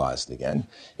that realized again,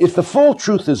 if the full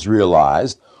truth is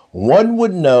realized, one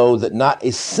would know that not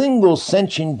a single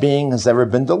sentient being has ever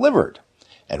been delivered.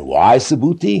 And why,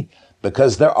 Subhuti?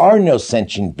 Because there are no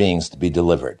sentient beings to be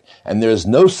delivered, and there is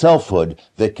no selfhood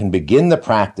that can begin the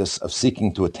practice of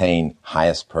seeking to attain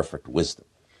highest perfect wisdom.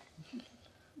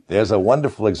 There's a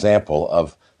wonderful example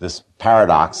of this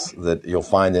paradox that you'll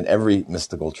find in every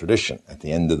mystical tradition at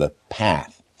the end of the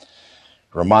path.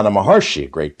 Ramana Maharshi, a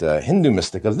great Hindu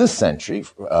mystic of this century,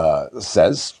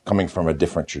 says, coming from a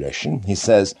different tradition, he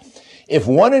says, if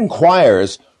one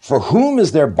inquires for whom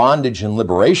is there bondage and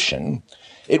liberation,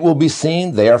 it will be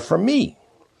seen they are for me.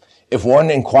 If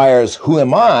one inquires who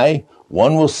am I,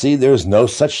 one will see there is no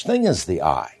such thing as the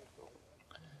I.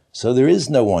 So there is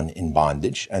no one in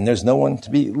bondage, and there's no one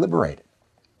to be liberated.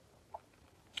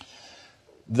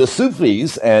 The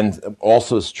Sufis, and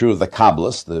also it's true of the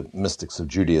Kabbalists, the mystics of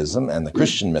Judaism, and the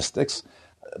Christian mystics,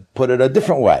 put it a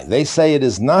different way. They say it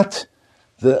is not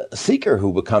the seeker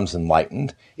who becomes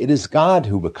enlightened, it is God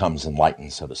who becomes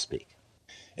enlightened, so to speak.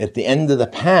 At the end of the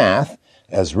path,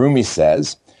 as Rumi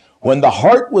says, when the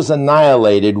heart was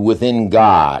annihilated within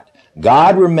God,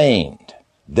 God remained.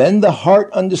 Then the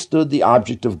heart understood the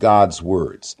object of God's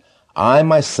words. I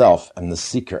myself am the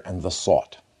seeker and the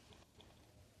sought.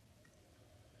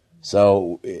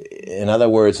 So, in other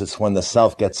words, it's when the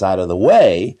self gets out of the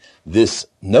way, this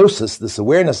gnosis, this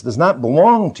awareness, does not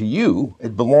belong to you.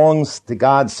 It belongs to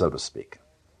God, so to speak.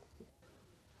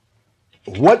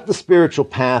 What the spiritual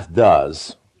path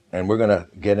does, and we're going to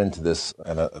get into this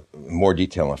in more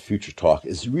detail in a future talk,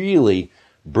 is really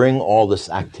bring all this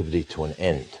activity to an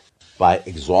end by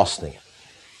exhausting it.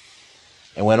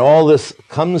 And when all this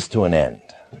comes to an end,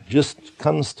 just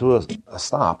comes to a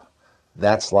stop,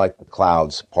 that's like the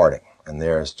clouds parting, and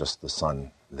there's just the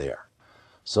sun there.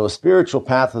 So a spiritual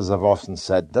path, as I've often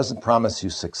said, doesn't promise you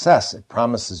success, it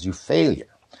promises you failure.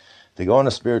 To go on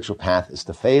a spiritual path is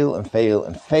to fail and fail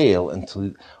and fail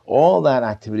until all that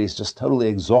activity is just totally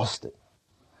exhausted.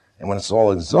 And when it's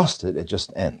all exhausted, it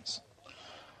just ends.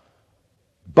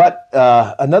 But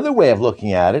another way of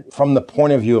looking at it, from the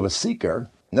point of view of a seeker,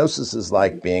 gnosis is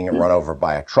like being run over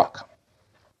by a truck.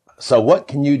 So what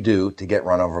can you do to get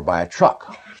run over by a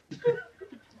truck?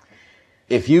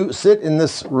 If you sit in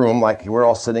this room like we're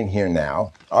all sitting here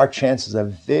now, our chances are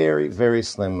very, very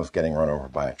slim of getting run over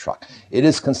by a truck. It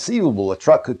is conceivable a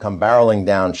truck could come barreling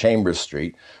down Chambers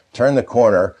Street, turn the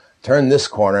corner, turn this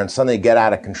corner, and suddenly get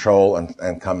out of control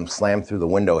and come slam through the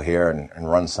window here and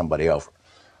run somebody over.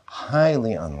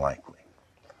 Highly unlikely.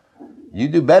 You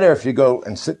do better if you go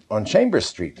and sit on Chambers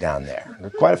Street down there. There are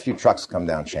quite a few trucks come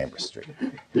down Chambers Street.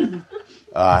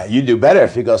 You do better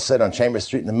if you go sit on Chambers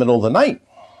Street in the middle of the night.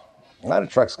 A lot of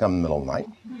trucks come in the middle of the night.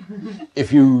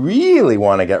 If you really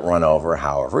want to get run over,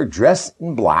 however, dress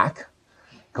in black,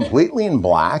 completely in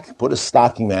black, put a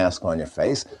stocking mask on your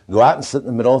face, go out and sit in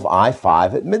the middle of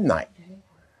I-5 at midnight.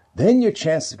 Then your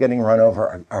chances of getting run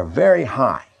over are very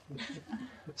high.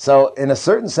 So in a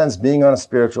certain sense, being on a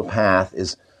spiritual path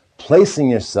is placing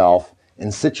yourself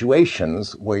in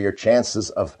situations where your chances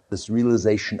of this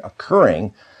realization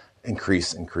occurring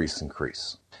increase.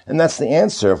 And that's the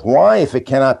answer of why, if it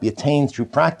cannot be attained through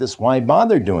practice, why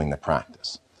bother doing the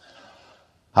practice?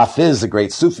 Hafiz, the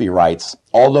great Sufi, writes,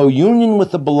 although union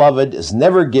with the beloved is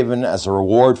never given as a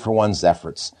reward for one's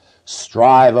efforts,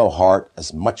 strive, O heart,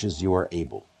 as much as you are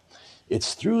able.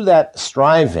 It's through that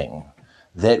striving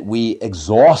that we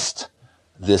exhaust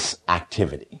this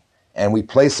activity, and we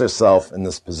place ourselves in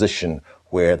this position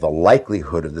where the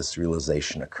likelihood of this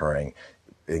realization occurring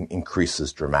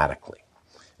increases dramatically.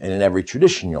 And in every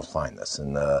tradition you'll find this.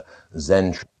 In the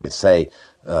Zen, they say,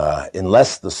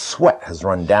 unless the sweat has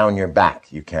run down your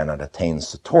back, you cannot attain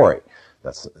satori.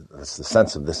 That's the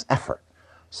sense of this effort.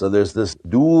 So there's this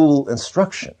dual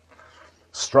instruction.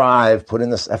 Strive, put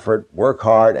in this effort, work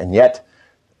hard, and yet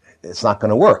it's not going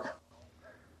to work.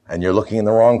 And you're looking in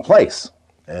the wrong place.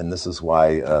 And this is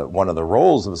why one of the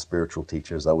roles of a spiritual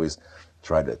teacher is always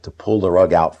try to pull the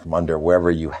rug out from under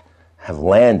wherever you have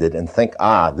landed and think,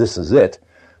 this is it.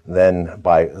 Then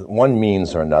by one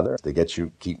means or another, they get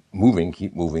you keep moving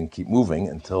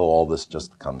until all this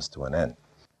just comes to an end.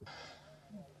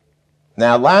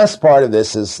 Now, last part of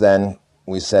this is then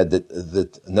we said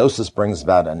that gnosis brings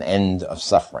about an end of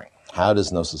suffering. How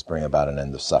does gnosis bring about an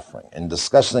end of suffering? In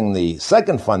discussing the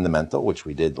second fundamental, which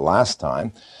we did last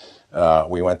time,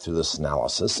 we went through this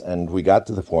analysis and we got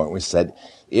to the point where we said,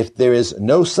 if there is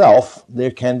no self, there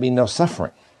can be no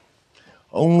suffering.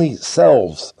 Only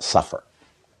selves suffer.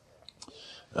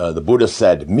 The Buddha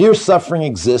said, mere suffering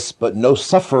exists, but no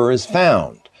sufferer is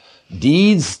found.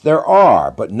 Deeds there are,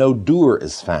 but no doer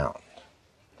is found.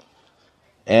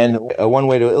 And one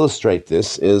way to illustrate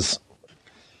this is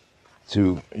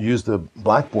to use the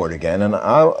blackboard again, and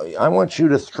I want you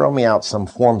to throw me out some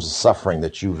forms of suffering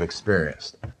that you've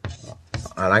experienced.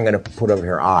 And I'm going to put over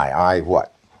here I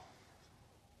what?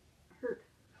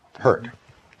 Hurt.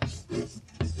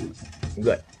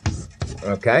 Good.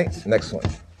 Okay, next one.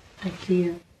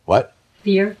 Fear. What?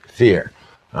 Fear. Fear.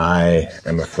 I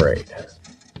am afraid.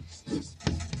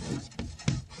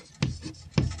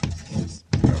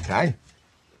 Okay.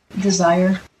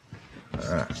 Desire.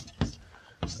 I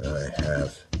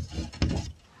have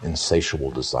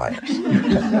insatiable desires.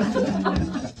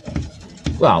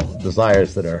 Well,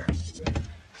 desires that are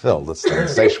filled. It's the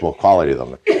insatiable quality of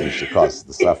them that usually causes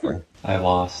the suffering. I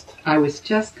lost. I was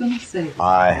just going to say that.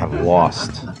 I have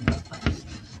lost.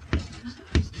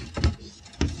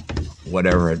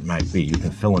 Whatever it might be. You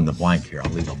can fill in the blank here.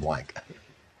 I'll leave a blank.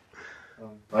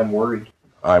 I'm worried.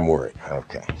 I'm worried.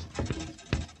 Okay.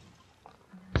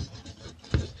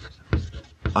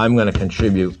 I'm going to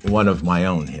contribute one of my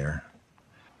own here.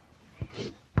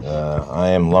 I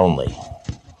am lonely.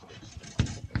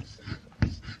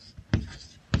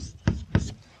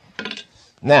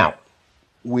 Now,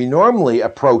 we normally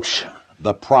approach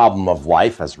the problem of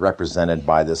life as represented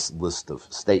by this list of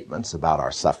statements about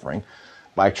our suffering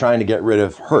by trying to get rid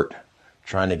of hurt,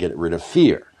 trying to get rid of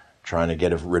fear, trying to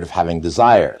get rid of having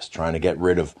desires, trying to get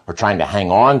rid of, or trying to hang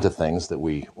on to things that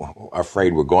we are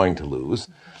afraid we're going to lose,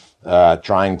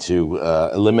 trying to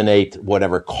eliminate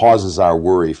whatever causes our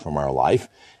worry from our life,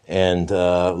 and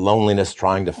loneliness,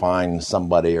 trying to find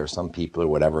somebody or some people or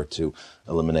whatever to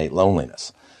eliminate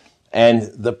loneliness. And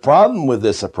the problem with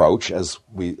this approach, as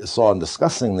we saw in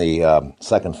discussing the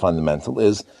second fundamental,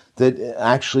 is that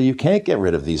actually you can't get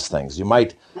rid of these things. You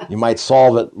might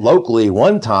solve it locally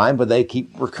one time, but they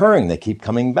keep recurring. They keep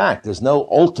coming back. There's no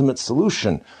ultimate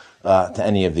solution to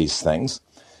any of these things.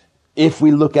 If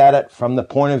we look at it from the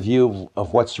point of view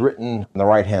of what's written on the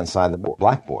right-hand side of the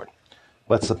blackboard.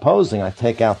 But supposing I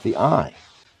take out the I.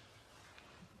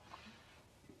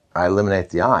 I eliminate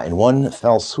the I. In one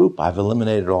fell swoop, I've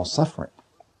eliminated all suffering.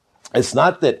 It's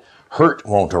not that hurt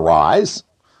won't arise,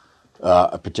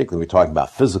 particularly we're talking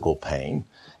about physical pain.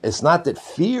 It's not that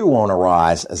fear won't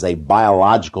arise as a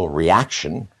biological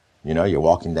reaction. You know, you're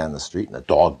walking down the street and a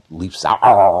dog leaps out.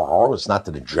 It's not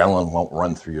that adrenaline won't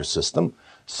run through your system.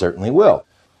 Certainly will.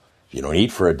 If you don't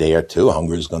eat for a day or two,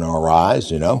 hunger is going to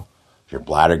arise, you know. If your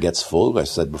bladder gets full, I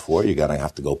said before, you're going to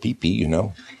have to go pee-pee, you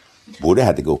know. Buddha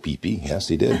had to go pee-pee. Yes,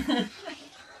 he did.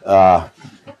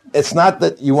 It's not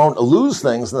that you won't lose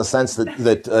things in the sense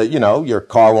that you know, your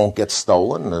car won't get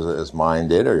stolen as mine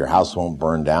did, or your house won't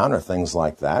burn down, or things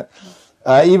like that.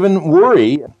 Even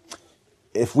worry,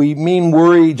 if we mean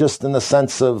worry just in the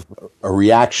sense of a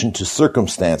reaction to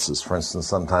circumstances. For instance,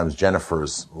 sometimes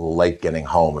Jennifer's a little late getting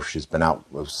home if she's been out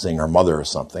seeing her mother or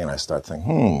something, and I start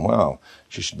thinking, well,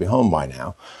 she should be home by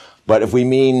now. But if we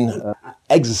mean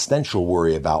existential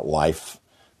worry about life,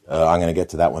 I'm going to get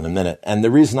to that one in a minute. And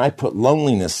the reason I put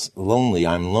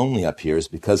I'm lonely up here is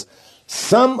because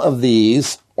some of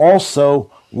these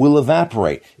also will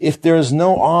evaporate. If there's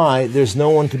no I, there's no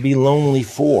one to be lonely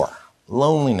for.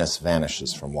 Loneliness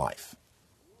vanishes from life.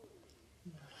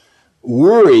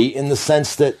 Worry in the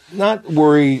sense that, not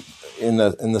worry in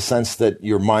the sense that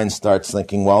your mind starts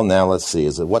thinking, well, now let's see,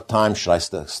 what time should I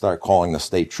start calling the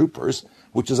state troopers?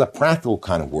 Which is a practical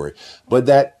kind of worry. But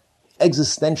that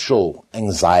existential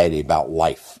anxiety about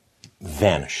life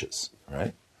vanishes,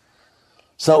 right?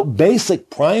 So basic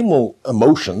primal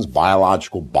emotions,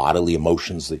 biological bodily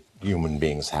emotions that human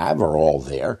beings have are all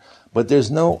there, but there's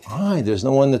no I, there's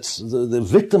no one that's the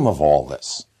victim of all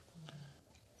this.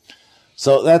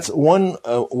 So that's one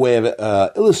way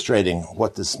of illustrating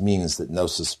what this means, that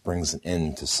gnosis brings an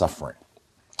end to suffering.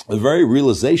 The very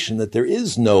realization that there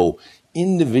is no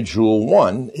individual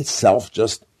one itself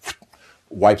just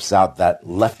wipes out that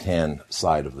left-hand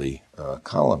side of the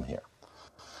column here.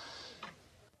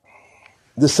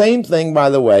 The same thing, by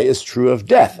the way, is true of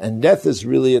death. And death is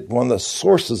really one of the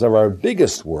sources of our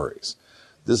biggest worries.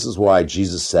 This is why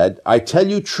Jesus said, I tell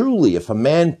you truly, if a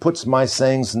man puts my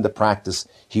sayings into practice,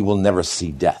 he will never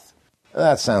see death.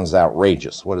 That sounds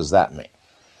outrageous. What does that mean?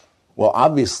 Well,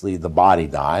 obviously the body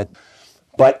died.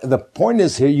 But the point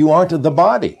is here, you aren't the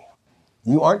body.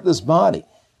 You aren't this body.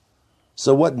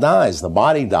 So what dies? The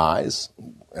body dies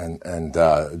and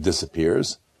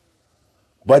disappears.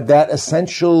 But that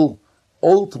essential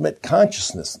ultimate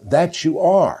consciousness that you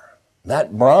are,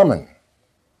 that Brahman,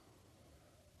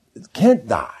 it can't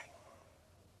die.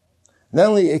 Not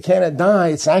only it cannot die,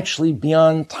 it's actually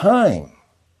beyond time.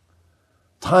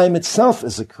 Time itself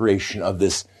is a creation of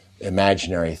this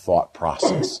imaginary thought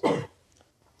process.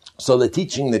 So the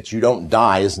teaching that you don't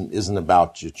die isn't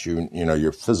about that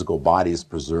your physical body is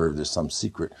preserved. There's some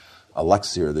secret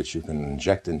elixir that you can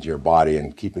inject into your body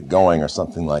and keep it going or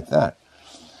something like that.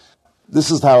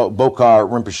 This is how Bokar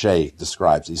Rinpoche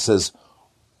describes it. He says,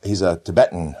 he's a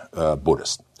Tibetan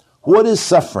Buddhist. What is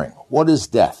suffering? What is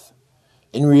death?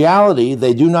 In reality,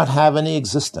 they do not have any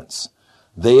existence.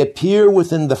 They appear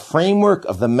within the framework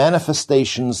of the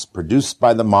manifestations produced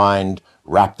by the mind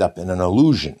wrapped up in an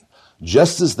illusion,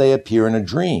 just as they appear in a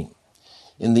dream.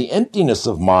 In the emptiness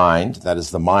of mind, that is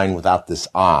the mind without this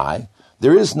I,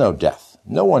 there is no death.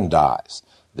 No one dies.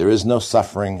 There is no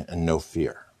suffering and no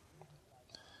fear.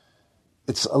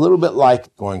 It's a little bit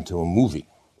like going to a movie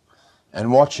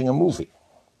and watching a movie.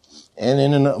 And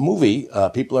in a movie,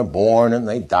 people are born and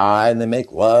they die and they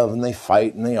make love and they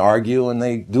fight and they argue and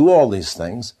they do all these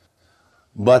things,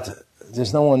 but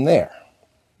there's no one there.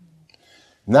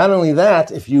 Not only that,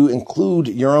 if you include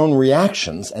your own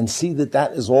reactions and see that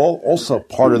that is all also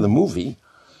part of the movie,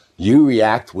 you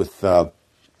react with,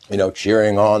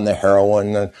 cheering on the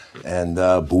heroine and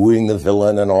booing the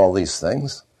villain and all these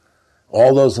things.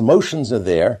 All those emotions are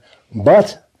there,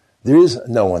 but there is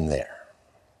no one there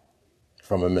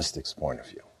from a mystic's point of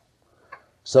view.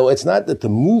 So it's not that the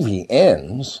movie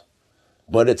ends,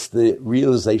 but it's the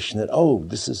realization that, oh,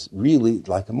 this is really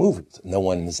like a movie. No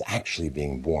one is actually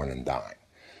being born and dying.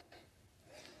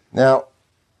 Now,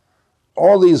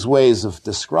 all these ways of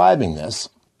describing this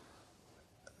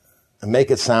make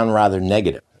it sound rather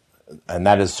negative, and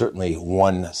that is certainly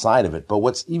one side of it. But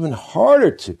what's even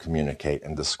harder to communicate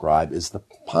and describe is the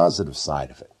positive side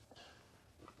of it,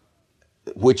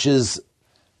 which is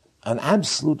an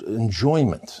absolute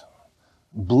enjoyment,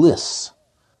 bliss,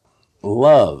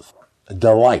 love,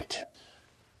 delight.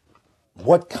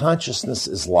 What consciousness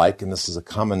is like, and this is a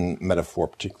common metaphor,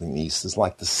 particularly in the East, is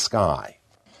like the sky.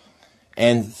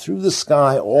 And through the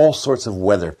sky, all sorts of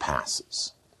weather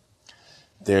passes.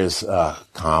 There's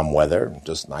calm weather,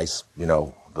 just nice,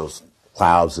 those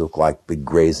clouds look like big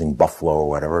grazing buffalo or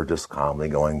whatever, just calmly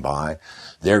going by.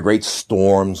 There are great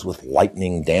storms with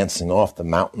lightning dancing off the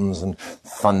mountains and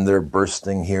thunder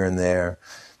bursting here and there.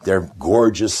 There are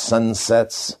gorgeous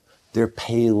sunsets. There are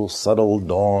pale, subtle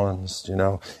dawns,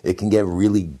 It can get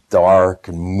really dark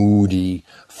and moody,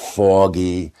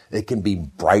 foggy. It can be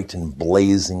bright and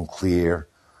blazing clear.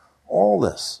 All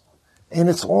this. And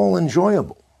it's all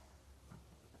enjoyable.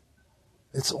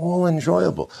 It's all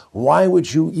enjoyable. Why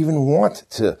would you even want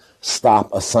to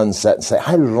stop a sunset and say,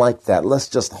 I like that. Let's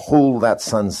just hold that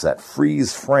sunset.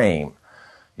 Freeze frame.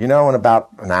 In about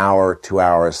an hour, 2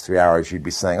 hours, 3 hours, you'd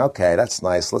be saying, okay, that's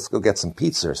nice. Let's go get some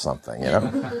pizza or something,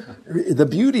 The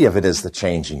beauty of it is the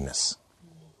changingness.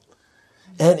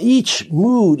 And each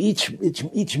mood,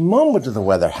 each moment of the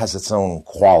weather has its own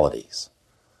qualities.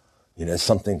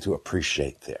 Something to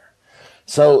appreciate there.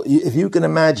 So if you can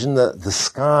imagine the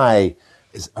sky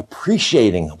is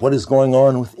appreciating what is going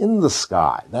on within the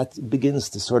sky, that begins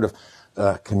to sort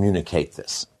of communicate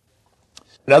this.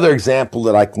 Another example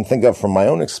that I can think of from my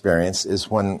own experience is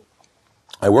when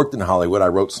I worked in Hollywood, I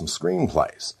wrote some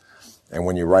screenplays. And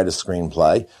when you write a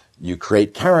screenplay, you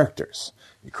create characters.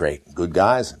 You create good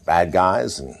guys, and bad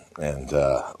guys, and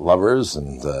lovers,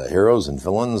 and heroes, and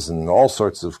villains, and all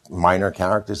sorts of minor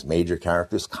characters, major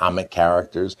characters, comic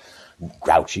characters,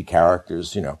 grouchy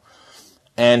characters,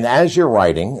 And as you're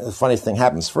writing, the funny thing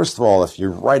happens. First of all, if you're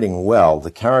writing well,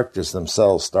 the characters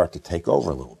themselves start to take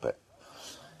over a little bit.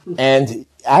 And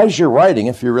as you're writing,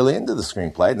 if you're really into the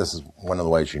screenplay, and this is one of the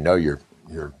ways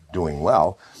you're doing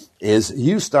well, is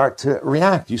you start to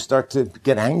react. You start to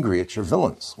get angry at your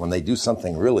villains when they do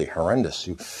something really horrendous.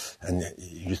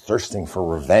 You're thirsting for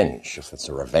revenge, if it's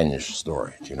a revenge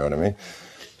story. Do you know what I mean?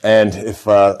 And if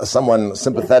someone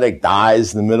sympathetic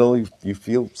dies in the middle, you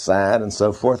feel sad and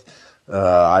so forth.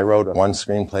 I wrote one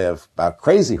screenplay about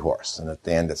Crazy Horse, and at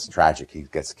the end it's tragic. He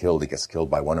gets killed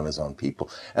by one of his own people.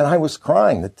 And I was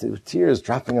crying, the tears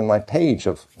dropping on my page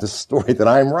of this story that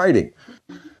I'm writing.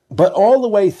 But all the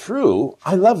way through,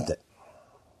 I loved it.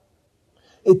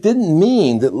 It didn't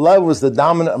mean that love was the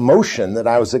dominant emotion that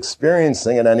I was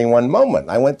experiencing at any one moment.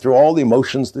 I went through all the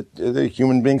emotions that the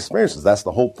human being experiences. That's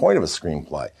the whole point of a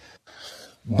screenplay.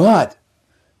 But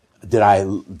did I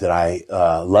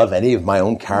love any of my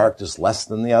own characters less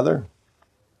than the other?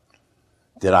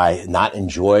 Did I not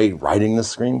enjoy writing the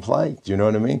screenplay? Do you know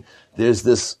what I mean? There's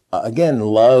this, again,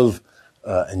 love,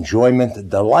 enjoyment,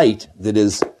 delight that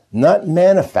is not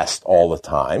manifest all the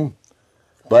time,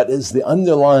 but is the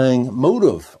underlying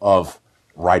motive of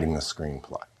writing the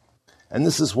screenplay. And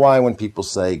this is why when people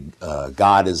say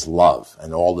God is love,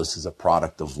 and all this is a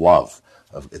product of love,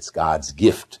 it's God's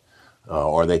gift,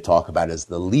 or they talk about it as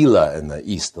the Leela in the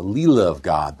East, the Leela of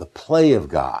God, the play of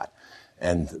God.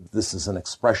 And this is an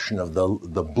expression of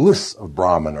the bliss of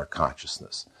Brahman or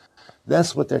consciousness.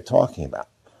 That's what they're talking about.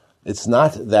 It's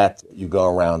not that you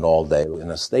go around all day in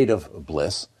a state of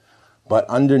bliss, but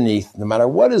underneath, no matter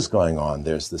what is going on,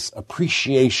 there's this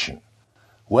appreciation,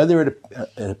 whether it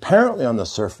apparently on the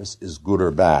surface is good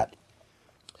or bad.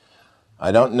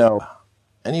 I don't know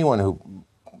anyone who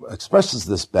expresses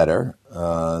this better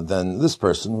than this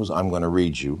person, I'm going to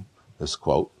read you this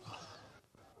quote.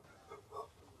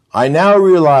 I now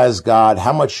realize, God,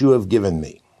 how much you have given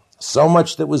me, so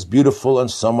much that was beautiful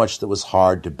and so much that was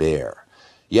hard to bear.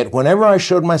 Yet whenever I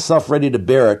showed myself ready to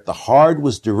bear it, the hard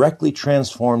was directly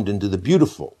transformed into the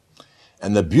beautiful,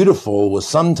 and the beautiful was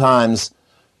sometimes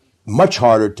much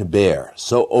harder to bear,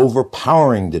 so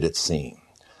overpowering did it seem.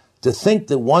 To think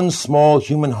that one small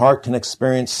human heart can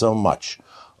experience so much.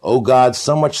 Oh God,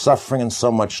 so much suffering and so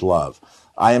much love.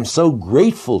 I am so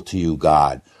grateful to you,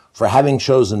 God, for having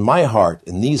chosen my heart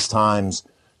in these times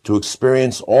to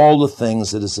experience all the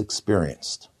things it has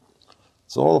experienced.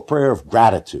 It's all a prayer of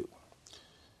gratitude.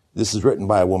 This is written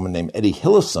by a woman named Etty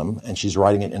Hillesum, and she's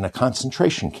writing it in a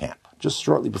concentration camp, just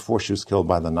shortly before she was killed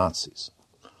by the Nazis.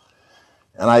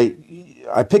 And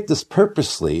I picked this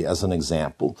purposely as an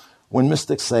example when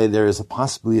mystics say there is a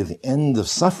possibility of the end of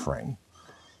suffering,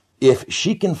 if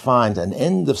she can find an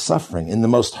end of suffering in the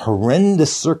most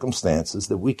horrendous circumstances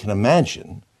that we can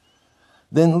imagine,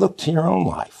 then look to your own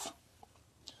life.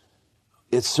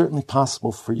 It's certainly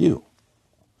possible for you.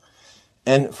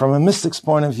 And from a mystic's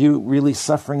point of view, really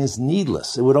suffering is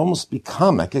needless. It would almost be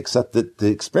comic, except that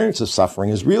the experience of suffering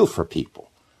is real for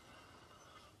people.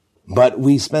 But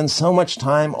we spend so much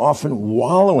time often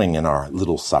wallowing in our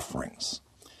little sufferings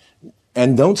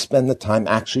and don't spend the time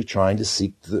actually trying to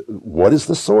seek what is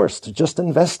the source, to just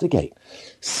investigate.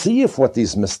 See if what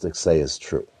these mystics say is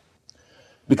true.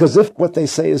 Because if what they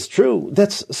say is true,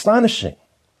 that's astonishing.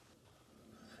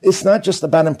 It's not just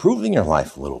about improving your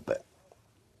life a little bit.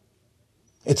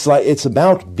 It's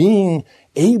about being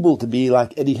able to be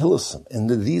like Eddie Hillesum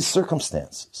in these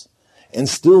circumstances and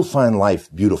still find life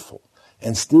beautiful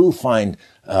and still find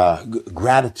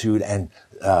gratitude and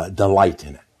delight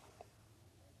in it.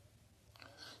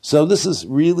 So this is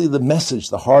really the message,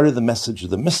 the heart of the message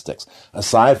of the mystics,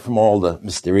 aside from all the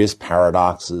mysterious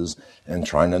paradoxes and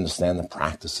trying to understand the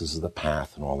practices of the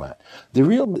path and all that. The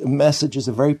real message is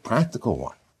a very practical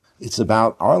one. It's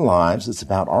about our lives, it's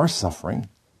about our suffering,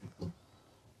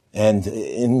 and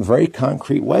in very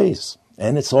concrete ways.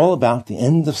 And it's all about the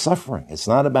end of suffering. It's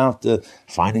not about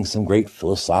finding some great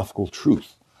philosophical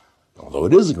truth, although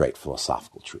it is a great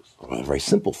philosophical truth, or a very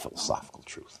simple philosophical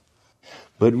truth.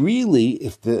 But really,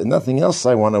 if nothing else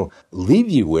I want to leave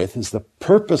you with is the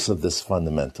purpose of this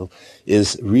fundamental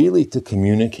is really to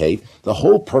communicate the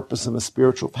whole purpose of a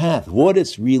spiritual path, what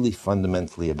it's really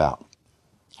fundamentally about.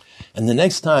 And the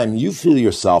next time you feel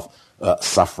yourself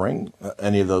suffering,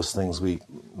 any of those things we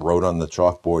wrote on the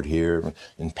chalkboard here,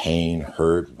 in pain,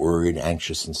 hurt, worried,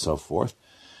 anxious, and so forth,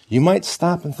 you might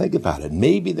stop and think about it.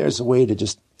 Maybe there's a way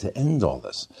to end all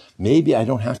this. Maybe I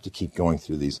don't have to keep going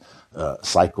through these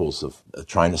cycles of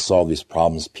trying to solve these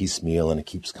problems piecemeal, and it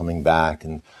keeps coming back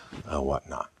and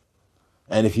whatnot.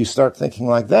 And if you start thinking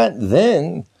like that,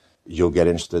 then you'll get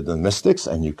interested in the mystics,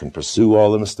 and you can pursue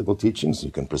all the mystical teachings,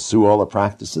 you can pursue all the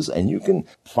practices, and you can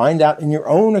find out in your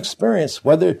own experience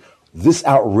whether this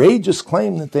outrageous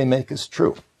claim that they make is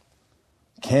true.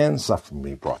 Can suffering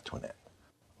be brought to an end?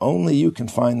 Only you can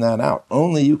find that out.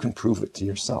 Only you can prove it to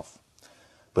yourself.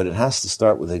 But it has to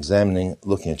start with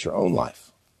looking at your own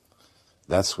life.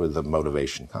 That's where the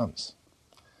motivation comes.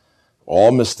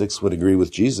 All mystics would agree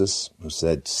with Jesus, who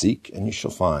said, "Seek and you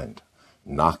shall find.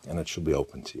 Knock and it shall be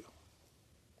open to you."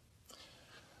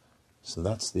 So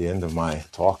that's the end of my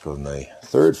talk on the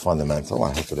third fundamental.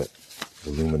 I hope that it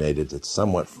illuminated it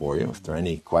somewhat for you. If there are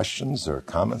any questions or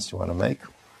comments you want to make.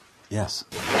 Yes?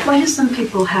 Why do some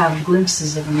people have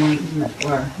glimpses of enlightenment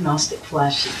or Gnostic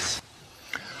flashes?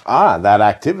 That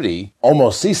activity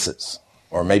almost ceases,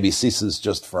 or maybe ceases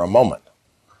just for a moment.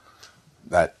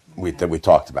 That we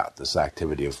talked about, this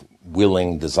activity of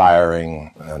willing,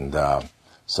 desiring, and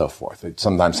so forth. It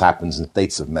sometimes happens in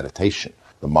states of meditation.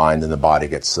 The mind and the body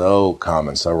get so calm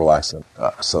and so relaxed,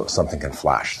 so something can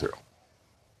flash through.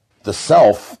 The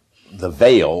self, the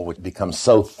veil, which becomes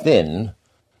so thin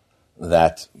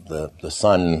that the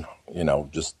sun,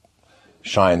 just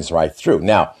shines right through.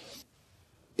 Now,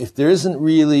 if there isn't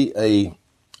really a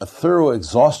thorough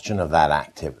exhaustion of that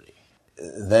activity,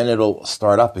 then it'll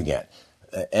start up again.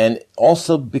 And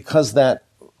also because that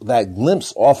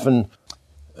glimpse often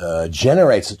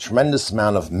generates a tremendous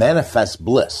amount of manifest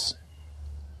bliss.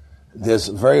 There's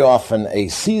very often a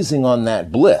seizing on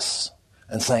that bliss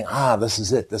and saying, this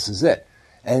is it,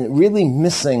 and really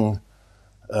missing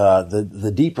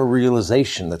the deeper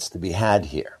realization that's to be had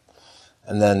here.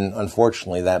 And then,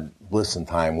 unfortunately, that bliss in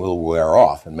time will wear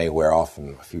off, and may wear off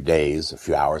in a few days, a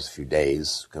few hours, a few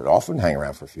days. Could often hang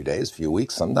around for a few days, a few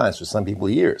weeks, sometimes for some people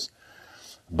years.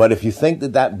 But if you think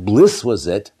that bliss was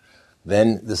it,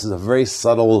 then this is a very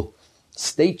subtle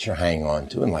state you're hanging on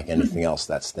to, and like anything else,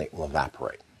 that state will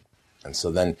evaporate. And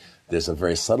so then there's a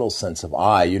very subtle sense of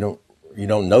you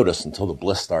don't notice until the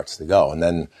bliss starts to go, and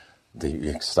then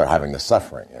you start having the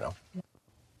suffering,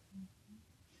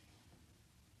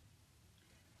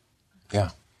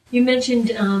 Yeah. You mentioned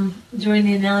during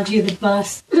the analogy of the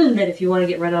bus that if you want to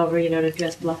get run over, to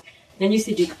address bluff. Then you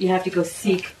said you have to go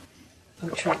seek.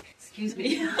 I'm trying. Excuse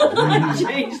me.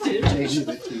 Changed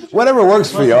it. Whatever works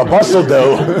for you, a bus will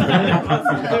do.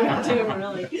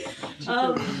 Really.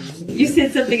 You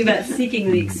said something about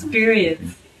seeking the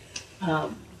experience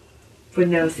for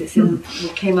gnosis, and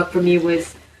what came up for me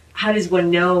was, how does one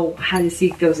know how to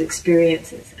seek those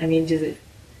experiences?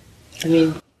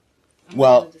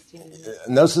 Well,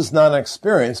 gnosis is not an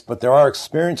experience, but there are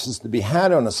experiences to be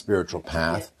had on a spiritual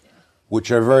path,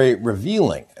 which are very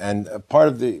revealing. And part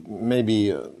of the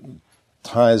maybe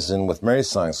ties in with Mary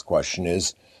Sang's question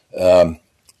is, on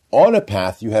a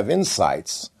path you have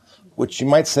insights, which you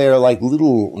might say are like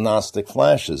little Gnostic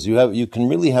flashes. You can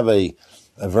really have a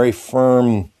very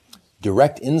firm,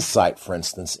 direct insight, for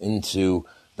instance, into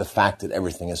the fact that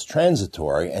everything is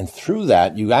transitory, and through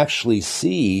that you actually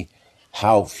see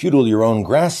how futile your own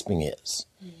grasping is.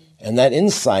 And that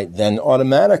insight then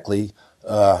automatically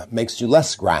makes you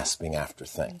less grasping after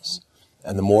things.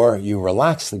 And the more you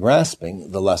relax the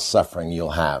grasping, the less suffering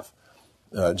you'll have.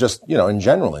 Just, in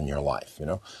general in your life,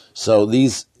 So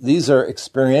these are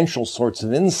experiential sorts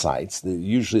of insights.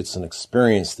 Usually it's an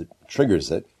experience that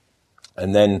triggers it.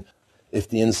 And then if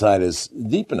the insight is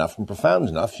deep enough and profound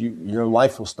enough, your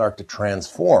life will start to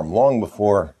transform long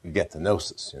before you get to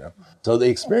gnosis, So the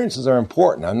experiences are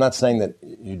important. I'm not saying that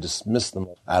you dismiss them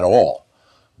at all,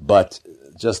 but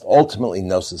just ultimately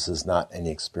gnosis is not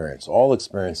any experience. All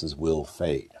experiences will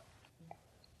fade.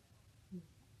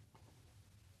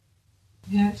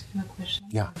 May I ask you a question?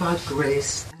 Yeah. About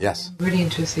grace. Yes. I'm really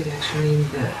interested actually in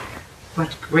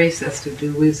what grace has to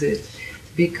do with it,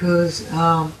 because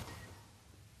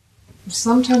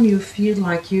sometimes you feel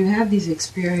like you have this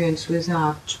experience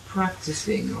without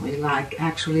practicing, or like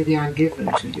actually they are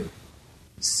given to you.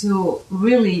 So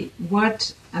really,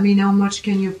 how much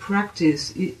can you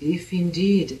practice if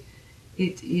indeed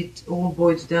it all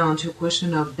boils down to a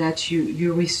question of that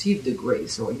you receive the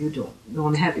grace or you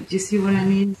don't have it. Do you see what I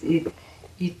mean?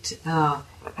 It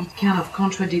kind of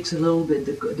contradicts a little bit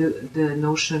the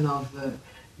notion of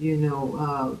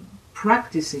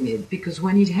practicing it, because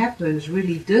when it happens,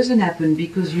 really it doesn't happen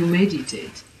because you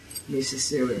meditate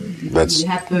necessarily. It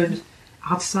happens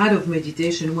outside of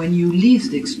meditation when you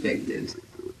least expect it.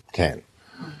 Can.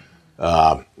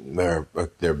 There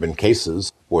have been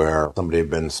cases where somebody had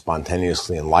been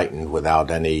spontaneously enlightened without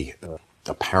any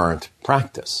apparent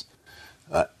practice.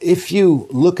 If you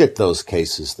look at those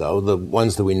cases, though, the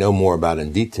ones that we know more about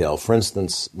in detail, for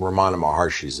instance, Ramana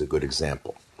Maharshi is a good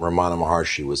example. Ramana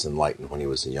Maharshi was enlightened when he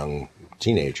was a young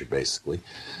teenager, basically.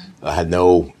 Had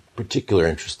no particular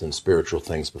interest in spiritual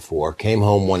things before. Came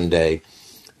home one day.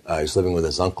 He was living with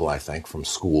his uncle, I think, from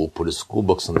school, put his school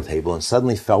books on the table, and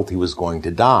suddenly felt he was going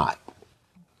to die.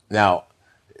 Now,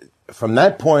 from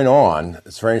that point on,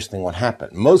 it's very interesting what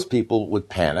happened. Most people would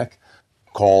panic,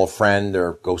 call a friend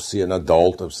or go see an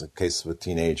adult, if it's the case of a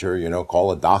teenager,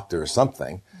 call a doctor or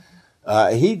something.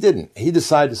 He didn't. He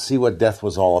decided to see what death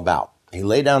was all about. He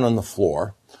lay down on the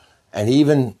floor, and he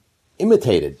even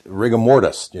imitated rigor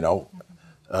mortis,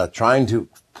 trying to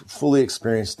fully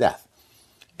experience death.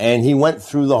 And he went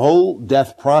through the whole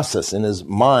death process in his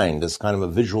mind as kind of a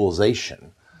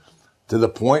visualization, to the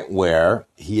point where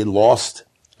he had lost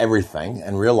everything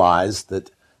and realized that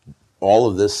all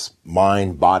of this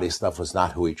mind-body stuff was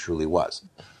not who he truly was.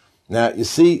 Now, you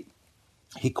see,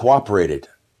 he cooperated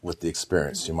with the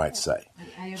experience, you might say.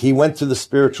 He went through the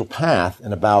spiritual path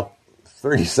in about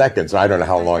 30 seconds. I don't know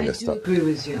how long this took. I agree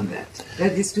with you on that.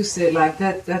 That is to say, like,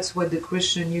 that's what the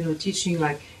Christian, teaching,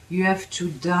 like, you have to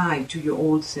die to your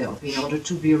old self in order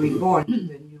to be reborn in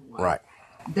the new one. Right.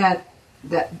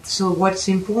 So what's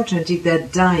important is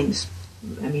that dying,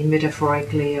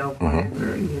 metaphorically or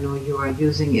whatever, you are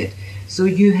using it. So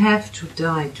you have to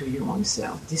die to your own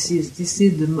self. This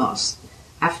is the must.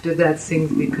 After that,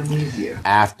 things become easier.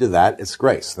 After that, it's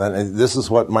grace. This is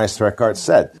what Meister Eckhart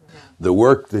said. The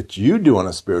work that you do on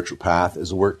a spiritual path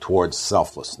is a work towards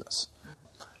selflessness.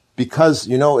 Because,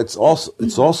 it's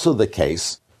also the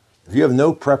case, if you have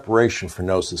no preparation for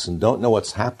gnosis and don't know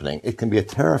what's happening, it can be a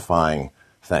terrifying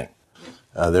thing.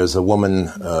 There's a woman,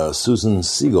 Susan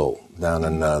Siegel, down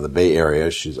in the Bay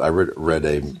Area. I read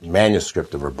a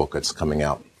manuscript of her book that's coming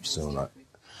out soon.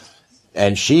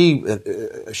 And she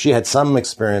had some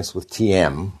experience with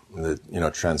TM,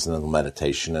 transcendental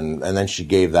meditation, and then she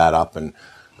gave that up, and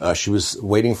she was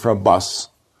waiting for a bus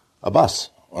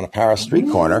on a Paris street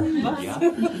corner,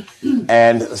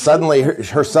 and suddenly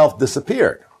herself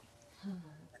disappeared.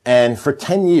 And for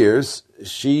 10 years,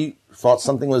 she thought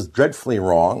something was dreadfully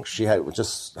wrong. She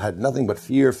had nothing but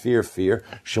fear.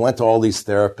 She went to all these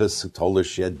therapists who told her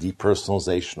she had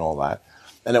depersonalization, all that.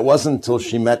 And it wasn't until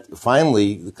she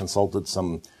finally consulted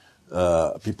some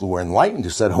people who were enlightened who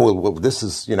said, well, this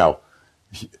is,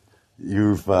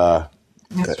 you've...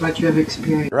 That's what you have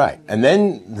experienced. Right. And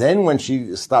then when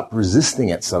she stopped resisting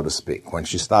it, so to speak, when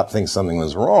she stopped thinking something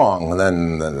was wrong,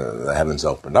 then the heavens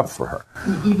opened up for her.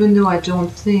 Even though I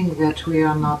don't think that we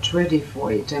are not ready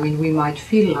for it. We might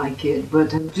feel like it, but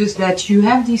just that you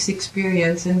have this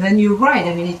experience, and then you're right.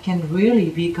 It can really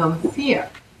become fear.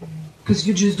 Because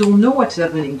you just don't know what's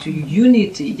happening to you.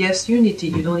 Unity,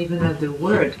 you don't even have the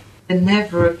word. And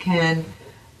never can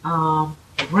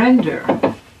render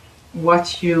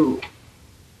what you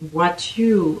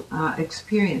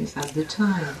experienced at the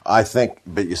time. I think,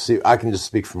 but you see, I can just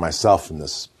speak for myself in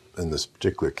this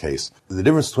particular case. The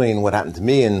difference between what happened to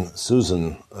me and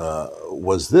Susan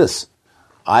was this.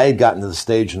 I had gotten to the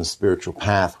stage in the spiritual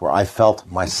path where I felt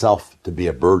myself to be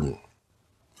a burden.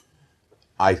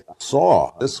 I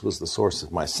saw this was the source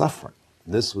of my suffering.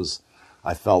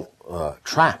 I felt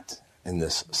trapped in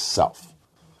this self.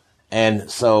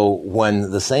 And so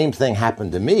when the same thing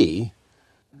happened to me,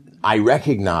 I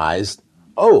recognized,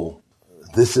 oh,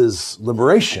 this is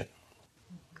liberation.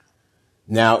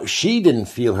 Now, she didn't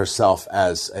feel herself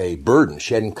as a burden.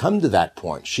 She hadn't come to that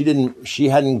point. She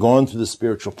hadn't gone through the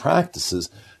spiritual practices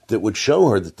that would show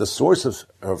her that the source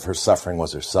of her suffering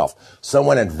was herself. So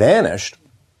when it vanished,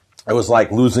 it was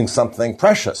like losing something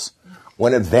precious.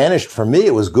 When it vanished for me,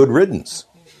 it was good riddance.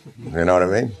 You know what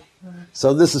I mean?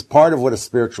 So this is part of what a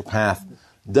spiritual path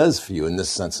does for you in this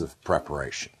sense of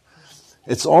preparation.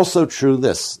 It's also true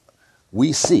this,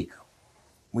 we seek.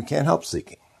 We can't help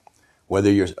seeking. Whether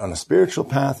you're on a spiritual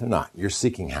path or not, you're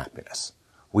seeking happiness.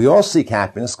 We all seek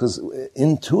happiness because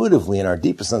intuitively, in our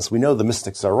deepest sense, we know the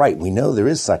mystics are right. We know there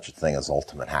is such a thing as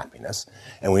ultimate happiness.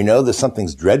 And we know that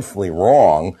something's dreadfully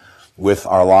wrong with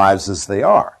our lives as they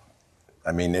are.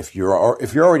 I mean, if you're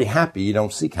already happy, you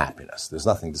don't seek happiness. There's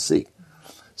nothing to seek.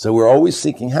 So we're always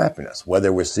seeking happiness,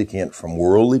 whether we're seeking it from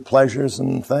worldly pleasures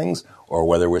and things or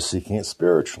whether we're seeking it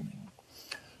spiritually.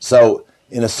 So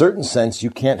in a certain sense,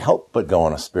 you can't help but go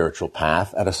on a spiritual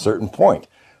path at a certain point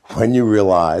when you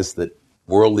realize that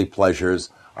worldly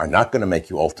pleasures are not going to make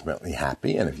you ultimately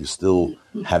happy. And if you still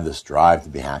have this drive to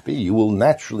be happy, you will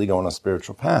naturally go on a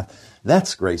spiritual path.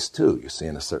 That's grace too, you see,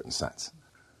 in a certain sense.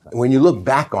 When you look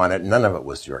back on it, none of it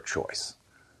was your choice.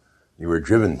 You were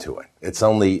driven to it. It's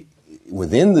only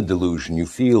within the delusion you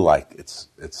feel like it's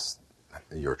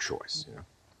your choice. You know?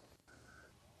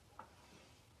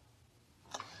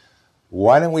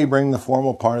 Why don't we bring the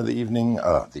formal part of the evening?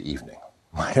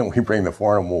 Why don't we bring the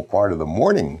formal part of the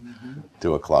morning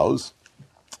to a close?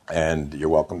 And you're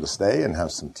welcome to stay and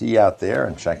have some tea out there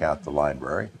and check out the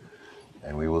library.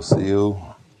 And we will see you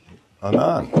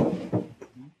anon.